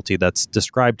death penalty that's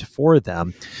described for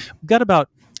them. We've got about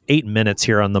 8 minutes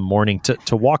here on the morning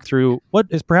to walk through what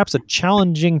is perhaps a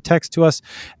challenging text to us,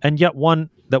 and yet one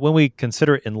that, when we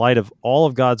consider it in light of all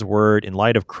of God's word, in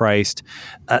light of Christ,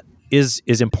 is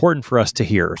important for us to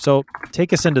hear. So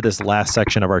take us into this last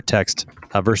section of our text,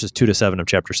 verses 2-7 of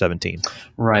chapter 17.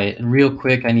 Right. And real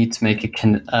quick, I need to make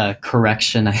a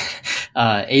correction.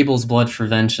 Abel's blood for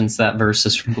vengeance, that verse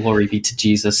is from Glory Be to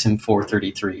Jesus in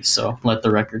 433. So let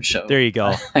the record show. There you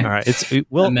go. All right.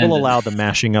 We'll allow the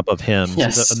mashing up of hymns,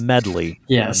 yes. a medley.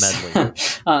 Yes. A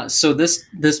medley. So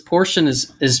this portion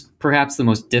is perhaps the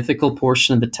most difficult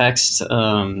portion of the text,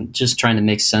 just trying to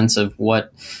make sense of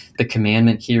what the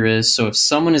commandment here is. So if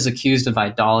someone is accused of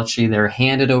idolatry, they're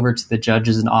handed over to the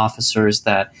judges and officers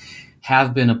that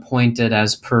have been appointed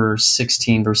as per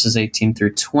 16 verses 18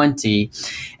 through 20.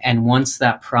 And once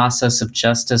that process of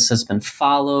justice has been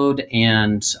followed,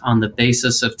 and on the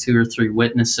basis of 2 or 3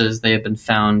 witnesses, they have been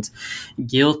found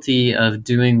guilty of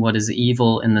doing what is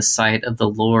evil in the sight of the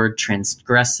Lord,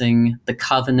 transgressing the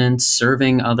covenant,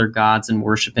 serving other gods, and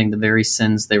worshiping the very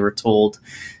sins they were told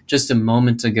just a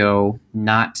moment ago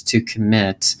not to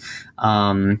commit,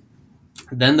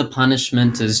 then the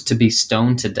punishment is to be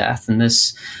stoned to death. And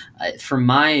this, from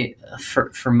my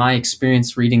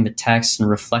experience reading the text and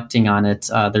reflecting on it,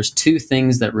 there's 2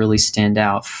 things that really stand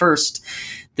out. First,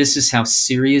 this is how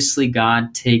seriously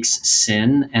God takes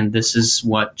sin, and this is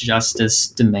what justice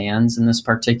demands in this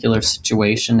particular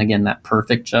situation. Again, that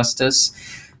perfect justice.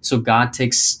 So God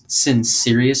takes sin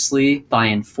seriously by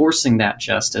enforcing that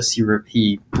justice.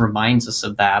 He reminds us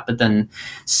of that. But then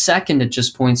second, it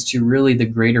just points to really the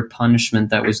greater punishment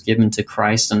that was given to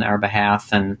Christ on our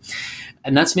behalf. And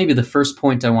that's maybe the first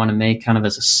point I want to make, kind of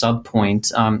as a sub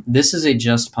point. This is a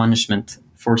just punishment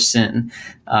for sin.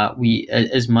 We,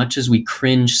 as much as we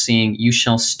cringe seeing, "You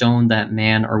shall stone that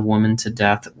man or woman to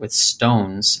death with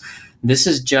stones," this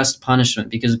is just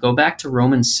punishment, because go back to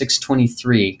Romans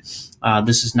 6:23.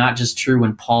 This is not just true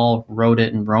when Paul wrote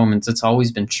it in Romans. It's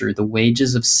always been true. The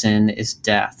wages of sin is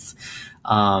death.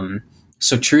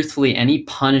 So truthfully, any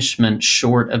punishment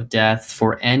short of death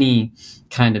for any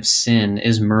kind of sin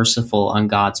is merciful on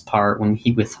God's part when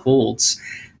he withholds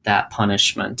that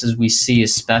punishment. As we see,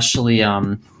 especially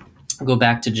go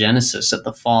back to Genesis at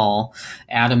the fall,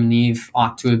 Adam and Eve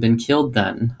ought to have been killed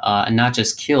then, and not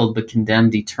just killed, but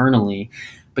condemned eternally.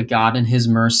 But God in his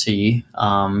mercy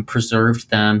preserved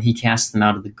them. He cast them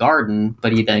out of the garden,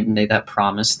 but he then made that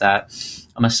promise that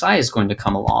a Messiah is going to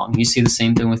come along. You see the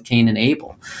same thing with Cain and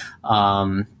Abel.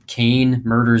 Cain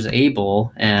murders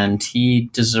Abel, and he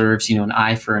deserves, an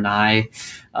eye for an eye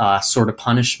sort of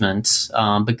punishment,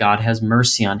 but God has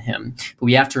mercy on him. But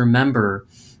we have to remember,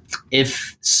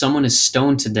 if someone is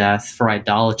stoned to death for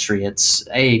idolatry, it's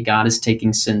God is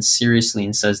taking sin seriously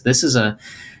and says, this is an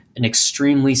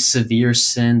extremely severe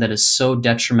sin that is so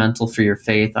detrimental for your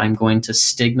faith. I'm going to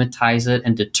stigmatize it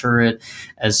and deter it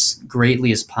as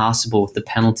greatly as possible with the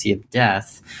penalty of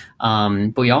death.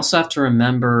 But we also have to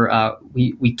remember,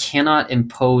 we cannot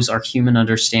impose our human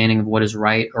understanding of what is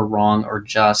right or wrong or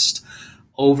just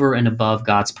over and above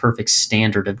God's perfect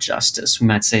standard of justice. We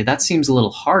might say, that seems a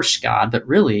little harsh, God, but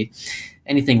really,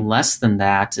 anything less than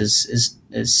that is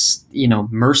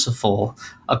merciful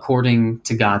according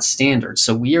to God's standards.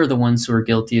 So we are the ones who are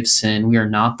guilty of sin. We are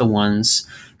not the ones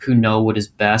who know what is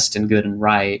best and good and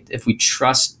right. If we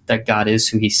trust that God is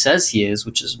who he says he is,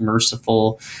 which is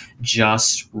merciful,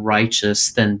 just,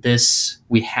 righteous, then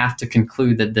we have to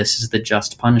conclude that this is the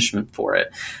just punishment for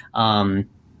it.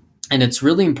 And it's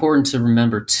really important to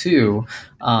remember, too,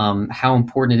 how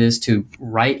important it is to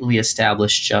rightly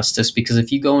establish justice, because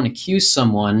if you go and accuse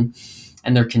someone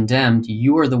and they're condemned,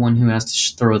 you are the one who has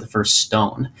to throw the first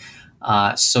stone.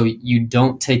 So you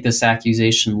don't take this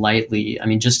accusation lightly. I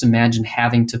mean, just imagine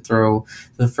having to throw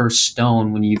the first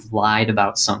stone when you've lied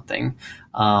about something.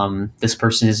 This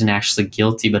person isn't actually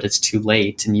guilty, but it's too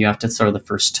late, and you have to throw the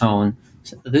first stone.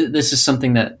 This is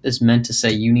something that is meant to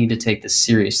say you need to take this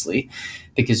seriously,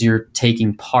 because you're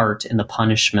taking part in the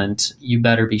punishment. You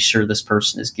better be sure this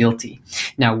person is guilty.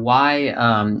 Now,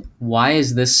 why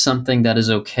is this something that is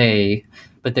okay?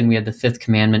 But then we have the fifth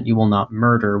commandment, you will not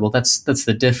murder. Well, that's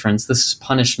the difference. This is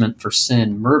punishment for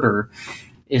sin. Murder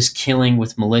is killing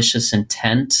with malicious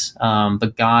intent,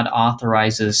 but God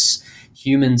authorizes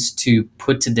humans to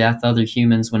put to death other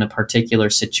humans when a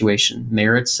particular situation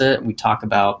merits it. We talk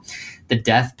about the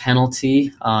death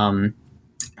penalty.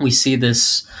 We see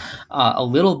this a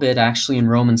little bit actually in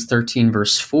Romans 13,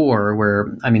 verse 4,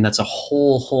 where, I mean, that's a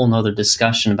whole nother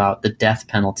discussion about the death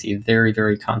penalty. Very,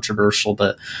 very controversial.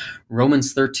 But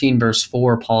Romans 13, verse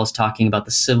 4, Paul is talking about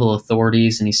the civil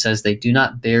authorities, and he says they do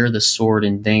not bear the sword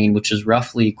in vain, which is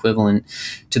roughly equivalent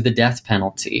to the death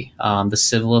penalty. The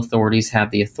civil authorities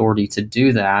have the authority to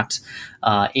do that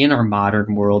in our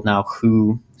modern world. Now,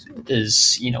 who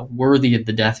is worthy of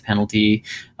the death penalty,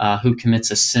 who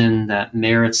commits a sin that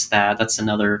merits that's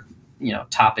another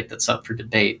topic that's up for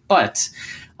debate. But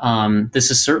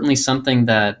this is certainly something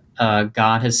that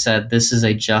God has said this is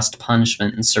a just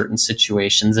punishment in certain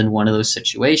situations, and one of those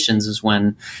situations is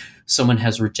when someone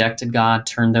has rejected God,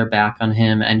 turned their back on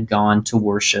him, and gone to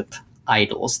worship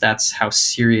idols. That's how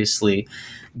seriously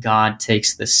God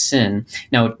takes this sin.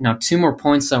 Now two more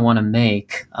points I want to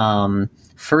make.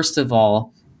 First of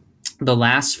all, the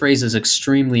last phrase is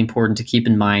extremely important to keep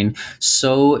in mind.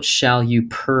 So shall you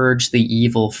purge the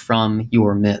evil from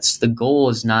your midst. The goal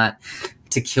is not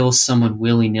to kill someone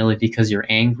willy-nilly because you're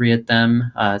angry at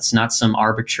them. It's not some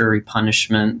arbitrary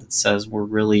punishment that says we're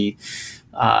really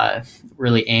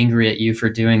angry at you for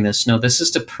doing this. No, this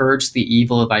is to purge the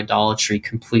evil of idolatry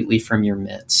completely from your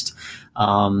midst.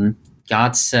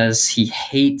 God says he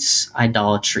hates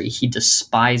idolatry. He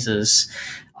despises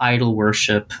idol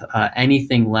worship.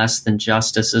 Anything less than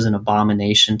justice is an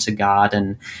abomination to God.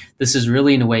 And this is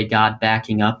really, in a way, God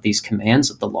backing up these commands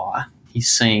of the law.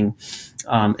 He's saying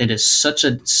it is such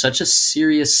a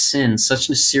serious sin, such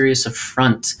a serious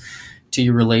affront to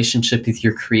your relationship with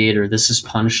your Creator. This is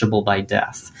punishable by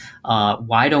death.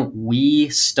 Why don't we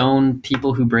stone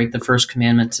people who break the first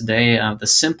commandment today? The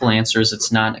simple answer is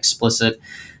it's not an explicit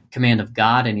command of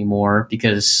God anymore,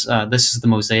 because this is the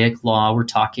Mosaic law we're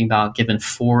talking about, given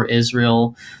for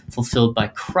Israel, fulfilled by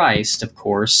Christ, of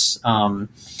course.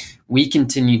 We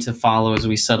continue to follow, as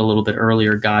we said a little bit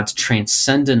earlier, God's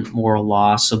transcendent moral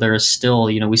law. So there is still,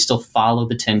 we still follow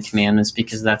the Ten Commandments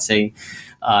because that's a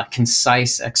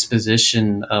concise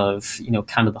exposition of,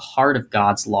 kind of the heart of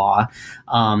God's law.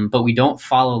 But we don't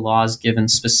follow laws given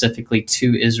specifically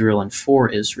to Israel and for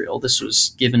Israel. This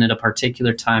was given at a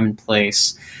particular time and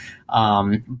place.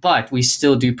 But we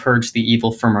still do purge the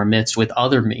evil from our midst with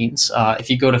other means. If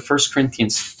you go to 1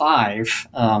 Corinthians 5,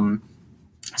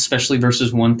 especially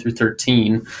verses 1 through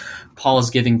 13, Paul is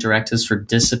giving directives for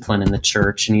discipline in the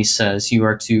church, and he says he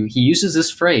uses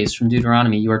this phrase from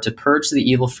Deuteronomy, you are to purge the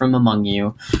evil from among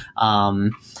you.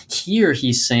 Here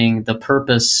he's saying the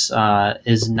purpose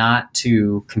is not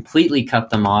to completely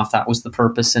cut them off. That was the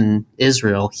purpose in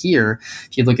Israel. Here,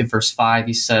 if you look at verse 5,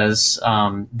 he says,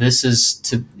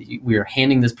 we are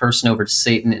handing this person over to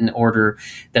Satan in order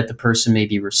that the person may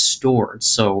be restored.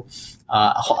 So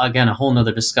again, a whole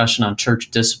nother discussion on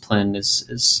church discipline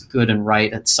is good and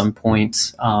right at some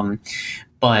point.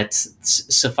 But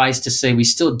suffice to say, we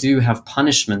still do have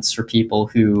punishments for people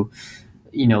who,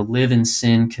 live in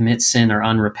sin, commit sin, are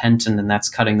unrepentant, and that's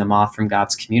cutting them off from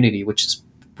God's community, which is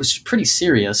pretty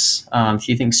serious. If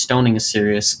you think stoning is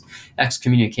serious,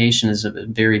 excommunication is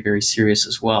very, very serious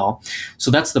as well.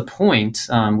 So that's the point.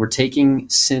 We're taking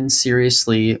sin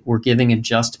seriously. We're giving a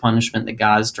just punishment that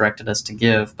God has directed us to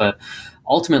give. But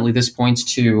ultimately, this points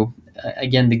to,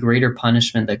 again, the greater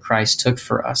punishment that Christ took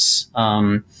for us.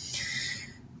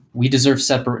 we deserve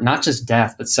not just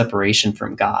death, but separation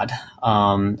from God.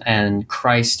 And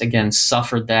Christ, again,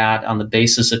 suffered that on the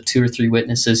basis of 2 or 3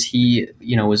 witnesses. He,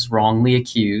 was wrongly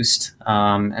accused.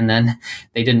 And then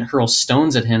they didn't hurl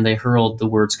stones at him. They hurled the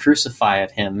words crucify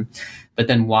at him. But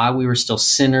then while we were still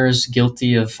sinners,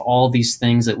 guilty of all these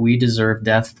things that we deserve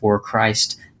death for,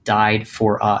 Christ died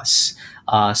for us.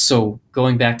 So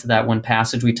going back to that one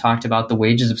passage we talked about, the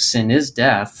wages of sin is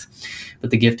death, but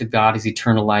the gift of God is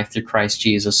eternal life through Christ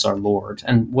Jesus our Lord.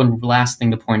 And one last thing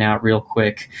to point out real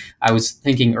quick, I was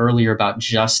thinking earlier about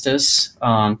justice,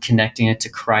 connecting it to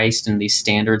Christ and these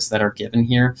standards that are given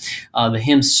here. The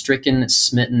hymn Stricken,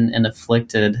 Smitten, and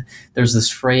Afflicted, there's this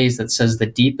phrase that says, the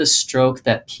deepest stroke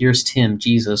that pierced him,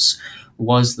 Jesus,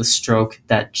 was the stroke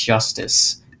that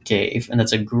justice gave. And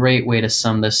that's a great way to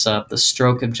sum this up. The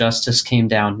stroke of justice came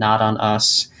down not on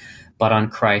us, but on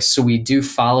Christ. So we do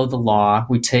follow the law.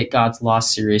 We take God's law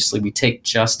seriously. We take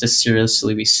justice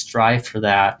seriously. We strive for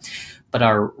that. But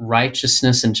our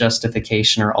righteousness and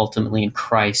justification are ultimately in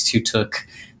Christ, who took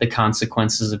the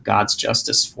consequences of God's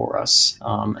justice for us.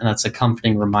 And that's a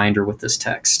comforting reminder with this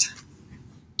text.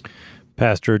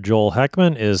 Pastor Joel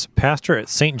Heckmann is pastor at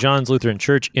St. John's Lutheran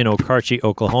Church in Okarche,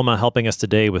 Oklahoma, helping us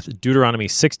today with Deuteronomy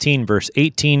 16, verse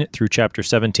 18 through chapter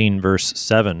 17, verse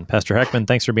 7. Pastor Heckmann,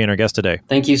 thanks for being our guest today.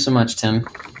 Thank you so much, Tim.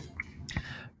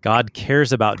 God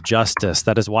cares about justice.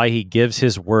 That is why he gives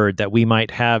his word, that we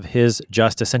might have his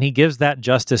justice. And he gives that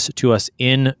justice to us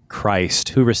in Christ,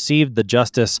 who received the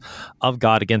justice of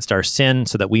God against our sin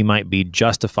so that we might be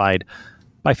justified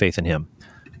by faith in him.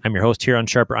 I'm your host here on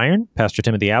Sharper Iron, Pastor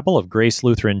Timothy Appel of Grace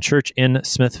Lutheran Church in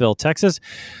Smithville, Texas.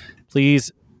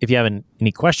 Please, if you have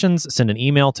any questions, send an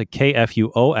email to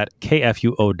kfuo@kfuo.org.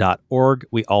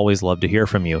 We always love to hear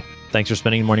from you. Thanks for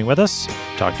spending the morning with us.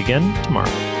 Talk to you again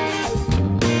tomorrow.